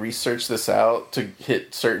totally like researched this out to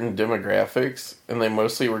hit certain demographics, and they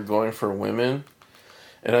mostly were going for women.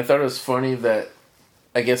 And I thought it was funny that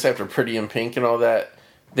I guess after Pretty in Pink and all that,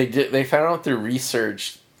 they found out through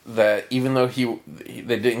research that even though they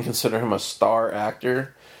didn't consider him a star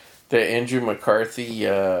actor, that Andrew McCarthy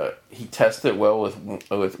he tested well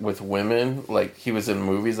with women. Like he was in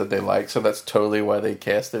movies that they liked, so that's totally why they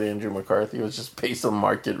casted Andrew McCarthy. It was just based on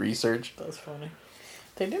market research. That's funny.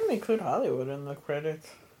 They didn't include Hollywood in the credits.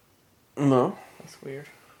 No, that's weird.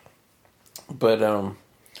 But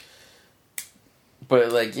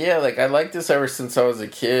like, yeah, like I liked this ever since I was a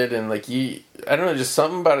kid, and like I don't know, just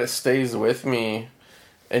something about it stays with me.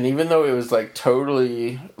 And even though it was like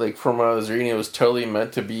totally, like from what I was reading, it was totally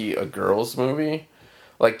meant to be a girls' movie.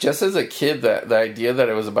 Like just as a kid, that the idea that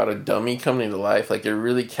it was about a dummy coming to life, like it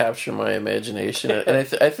really captured my imagination. And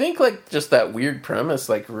I think like just that weird premise,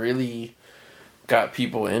 like really got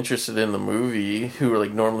people interested in the movie who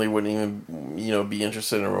like normally wouldn't even, you know, be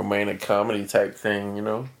interested in a romantic comedy type thing, you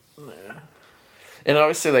know? Yeah. And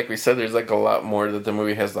obviously, like we said, there's like a lot more that the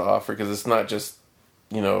movie has to offer, because it's not just,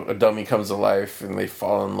 you know, a dummy comes to life and they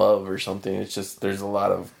fall in love or something. It's just, there's a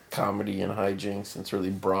lot of comedy and hijinks. It's a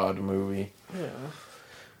really broad movie. Yeah.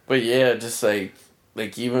 But yeah, just like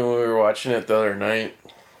even when we were watching it the other night,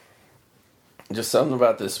 just something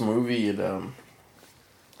about this movie, and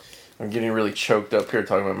I'm getting really choked up here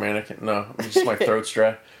talking about Mannequin. No, just my throat's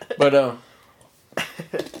dry. But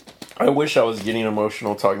I wish I was getting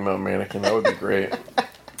emotional talking about Mannequin. That would be great.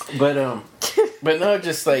 But no,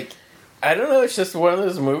 just like, I don't know, it's just one of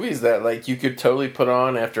those movies that like you could totally put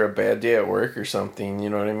on after a bad day at work or something, you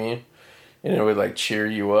know what I mean? And it would like cheer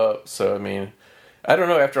you up. So I mean, I don't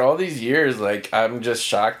know, after all these years, like I'm just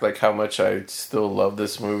shocked like how much I still love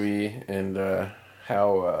this movie, and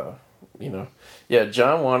how you know, yeah,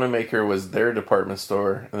 John Wanamaker was their department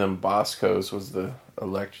store, and then Bosco's was the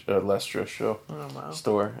Lestra show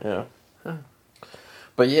store, yeah. Huh.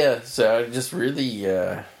 But yeah, so I'm just really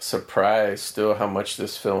surprised still how much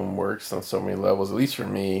this film works on so many levels, at least for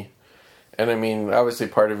me. And I mean, obviously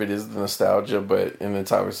part of it is the nostalgia, and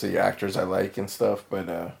it's obviously actors I like and stuff.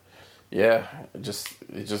 But yeah,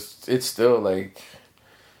 it's still like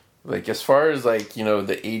as far as like, you know,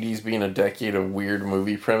 the 80s being a decade of weird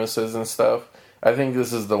movie premises and stuff, I think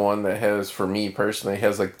this is the one that has, for me personally,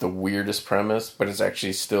 has like the weirdest premise, but it's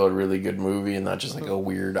actually still a really good movie and not just like a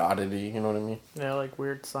weird oddity, you know what I mean? Yeah, like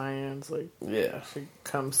weird science, like yeah, she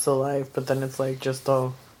comes to life, but then it's like just a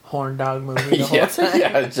horn dog movie the whole time.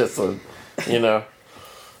 Yeah, it's just a, you know.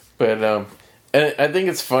 But and I think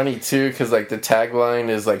it's funny too, because like the tagline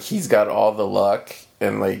is like he's got all the luck,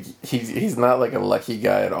 and like he's not like a lucky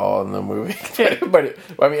guy at all in the movie. but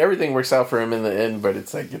I mean, everything works out for him in the end. But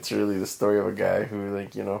it's like it's really the story of a guy who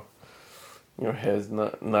like you know has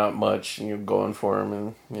not much going for him,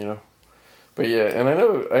 and you know. But yeah, and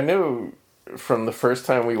I know from the first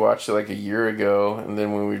time we watched it like a year ago, and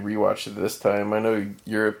then when we rewatched it this time, I know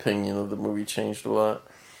your opinion of the movie changed a lot.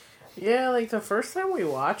 Yeah, like the first time we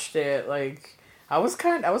watched it, like I was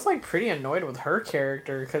like pretty annoyed with her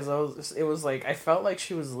character, because it was like I felt like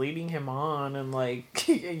she was leading him on, and like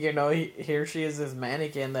you know, here she is, this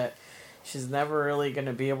mannequin that she's never really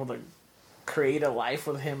gonna be able to create a life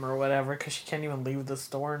with him or whatever, because she can't even leave the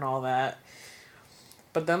store and all that.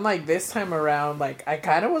 But then like this time around, like I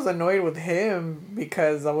kind of was annoyed with him,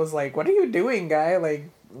 because I was like, what are you doing, guy? Like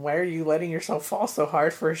why are you letting yourself fall so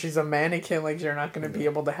hard for her? She's a mannequin. Like, you're not going to be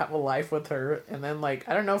able to have a life with her. And then, like,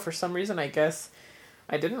 I don't know, for some reason, I guess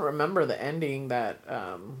I didn't remember the ending that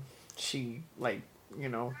she, like, you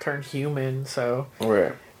know, turned human. So,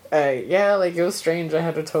 Right. Yeah, like, it was strange. I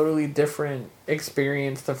had a totally different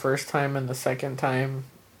experience the first time and the second time.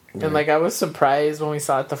 Yeah. And, like, I was surprised when we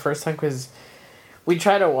saw it the first time because we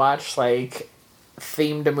try to watch, like,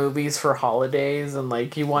 themed movies for holidays, and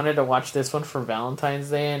like you wanted to watch this one for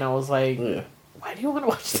Valentine's Day, and I was like, why do you want to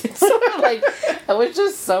watch this? Like, I was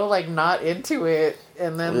just so like not into it,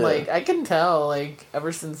 and then like I can tell like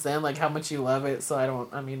ever since then like how much you love it. So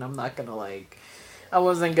I'm not gonna like, I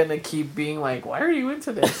wasn't gonna keep being like, why are you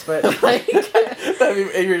into this? But like,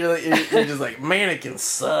 you're just like, Mannequin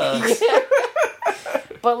sucks. Yeah.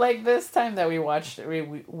 But like this time that we watched it,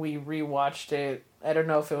 we rewatched it. I don't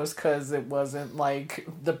know if it was because it wasn't, like,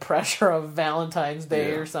 the pressure of Valentine's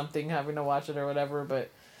Day or something, having to watch it or whatever,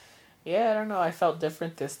 but, yeah, I don't know, I felt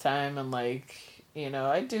different this time, and, like, you know,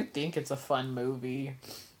 I do think it's a fun movie.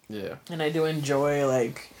 Yeah. And I do enjoy,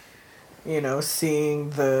 like, you know,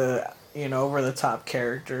 seeing the, you know, over-the-top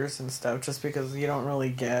characters and stuff, just because you don't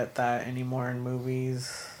really get that anymore in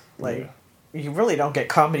movies. Like, you really don't get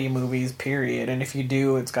comedy movies, period. And if you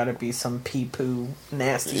do, it's got to be some pee-poo,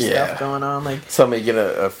 nasty stuff going on. Like, somebody get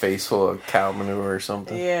a face full of cow manure or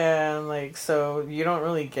something. Yeah, and like, so you don't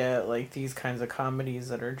really get like these kinds of comedies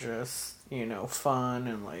that are just, you know, fun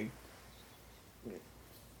and like,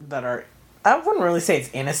 that are, I wouldn't really say it's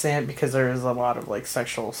innocent because there is a lot of like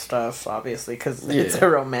sexual stuff, obviously, because it's a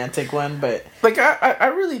romantic one, but like I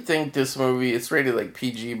really think this movie, it's rated like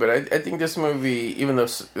PG, but I think this movie, even though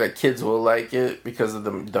like kids will like it because of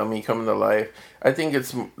the dummy coming to life, I think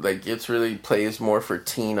it's like it's really plays more for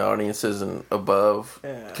teen audiences and above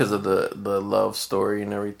because of the love story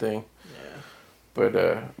and everything. But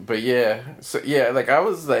yeah, so yeah, like I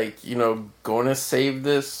was like, you know, going to save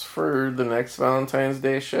this for the next Valentine's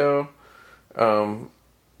Day show.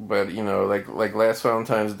 But you know, like last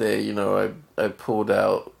Valentine's Day, you know, I pulled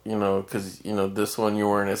out, you know, because you know this one you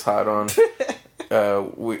weren't as hot on.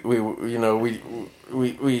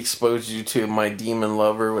 We exposed you to My Demon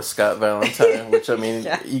Lover with Scott Valentine, which I mean,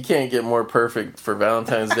 you can't get more perfect for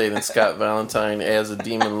Valentine's Day than Scott Valentine as a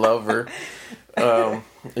demon lover. You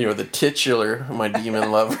know, the titular My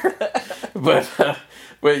Demon Lover,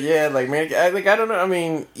 But yeah, like, man, I don't know. I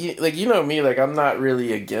mean, like, you know me, like, I'm not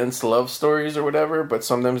really against love stories or whatever, but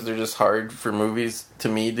sometimes they're just hard for movies to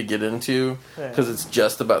me to get into because it's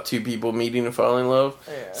just about two people meeting and falling in love.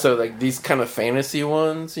 Yeah. So, like, these kind of fantasy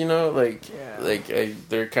ones, you know,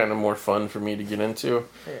 they're kind of more fun for me to get into,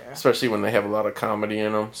 especially when they have a lot of comedy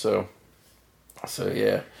in them. So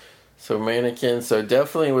yeah. So Mannequin. So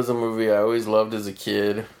definitely was a movie I always loved as a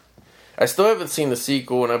kid. I still haven't seen the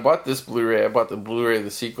sequel. When I bought this Blu-ray, I bought the Blu-ray of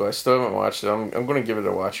the sequel. I still haven't watched it. I'm going to give it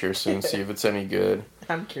a watch here soon, see if it's any good.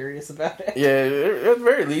 I'm curious about it. Yeah, at the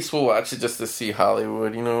very least, we'll watch it just to see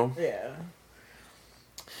Hollywood, you know? Yeah.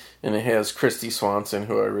 And it has Christy Swanson,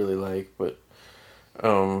 who I really like. But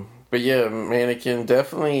yeah, Mannequin,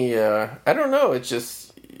 definitely, I don't know. It's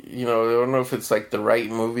just, you know, I don't know if it's like the right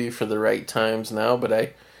movie for the right times now, but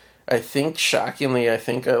I think, shockingly, I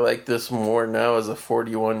like this more now as a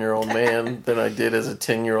 41-year-old man than I did as a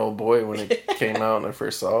 10-year-old boy when it came out and I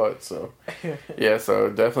first saw it. So, yeah, so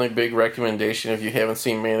definitely big recommendation. If you haven't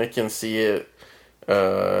seen Mannequin, see it.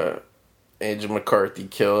 Angel McCarthy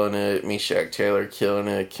killing it. Meshach Taylor killing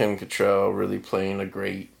it. Kim Cattrall really playing a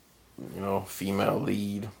great, you know, female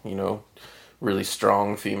lead. You know, really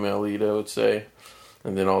strong female lead, I would say.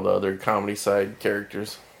 And then all the other comedy side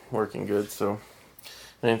characters working good, so...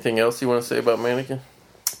 Anything else you want to say about Mannequin?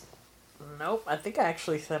 Nope. I think I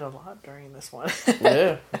actually said a lot during this one.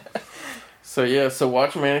 Yeah. So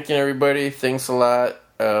watch Mannequin, everybody. Thanks a lot.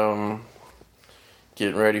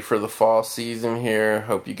 Getting ready for the fall season here.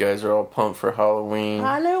 Hope you guys are all pumped for Halloween.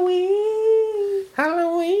 Halloween.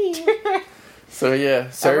 So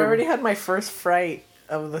yeah. I've already had my first fright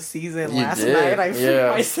of the season last night. I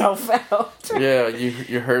freaked myself out. Yeah,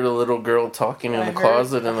 you heard a little girl talking in the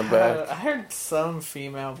closet in the back. I heard some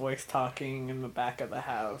female voice talking in the back of the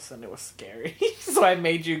house, and it was scary. So I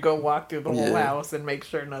made you go walk through the whole house and make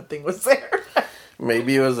sure nothing was there.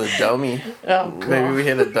 Maybe it was a dummy. Oh, God. Maybe we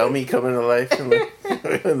had a dummy coming to life in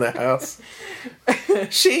the house.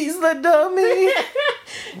 She's the dummy.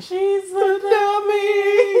 She's the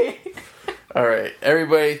dummy. All right,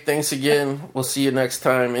 everybody, thanks again. We'll see you next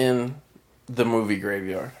time in the movie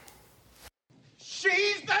graveyard.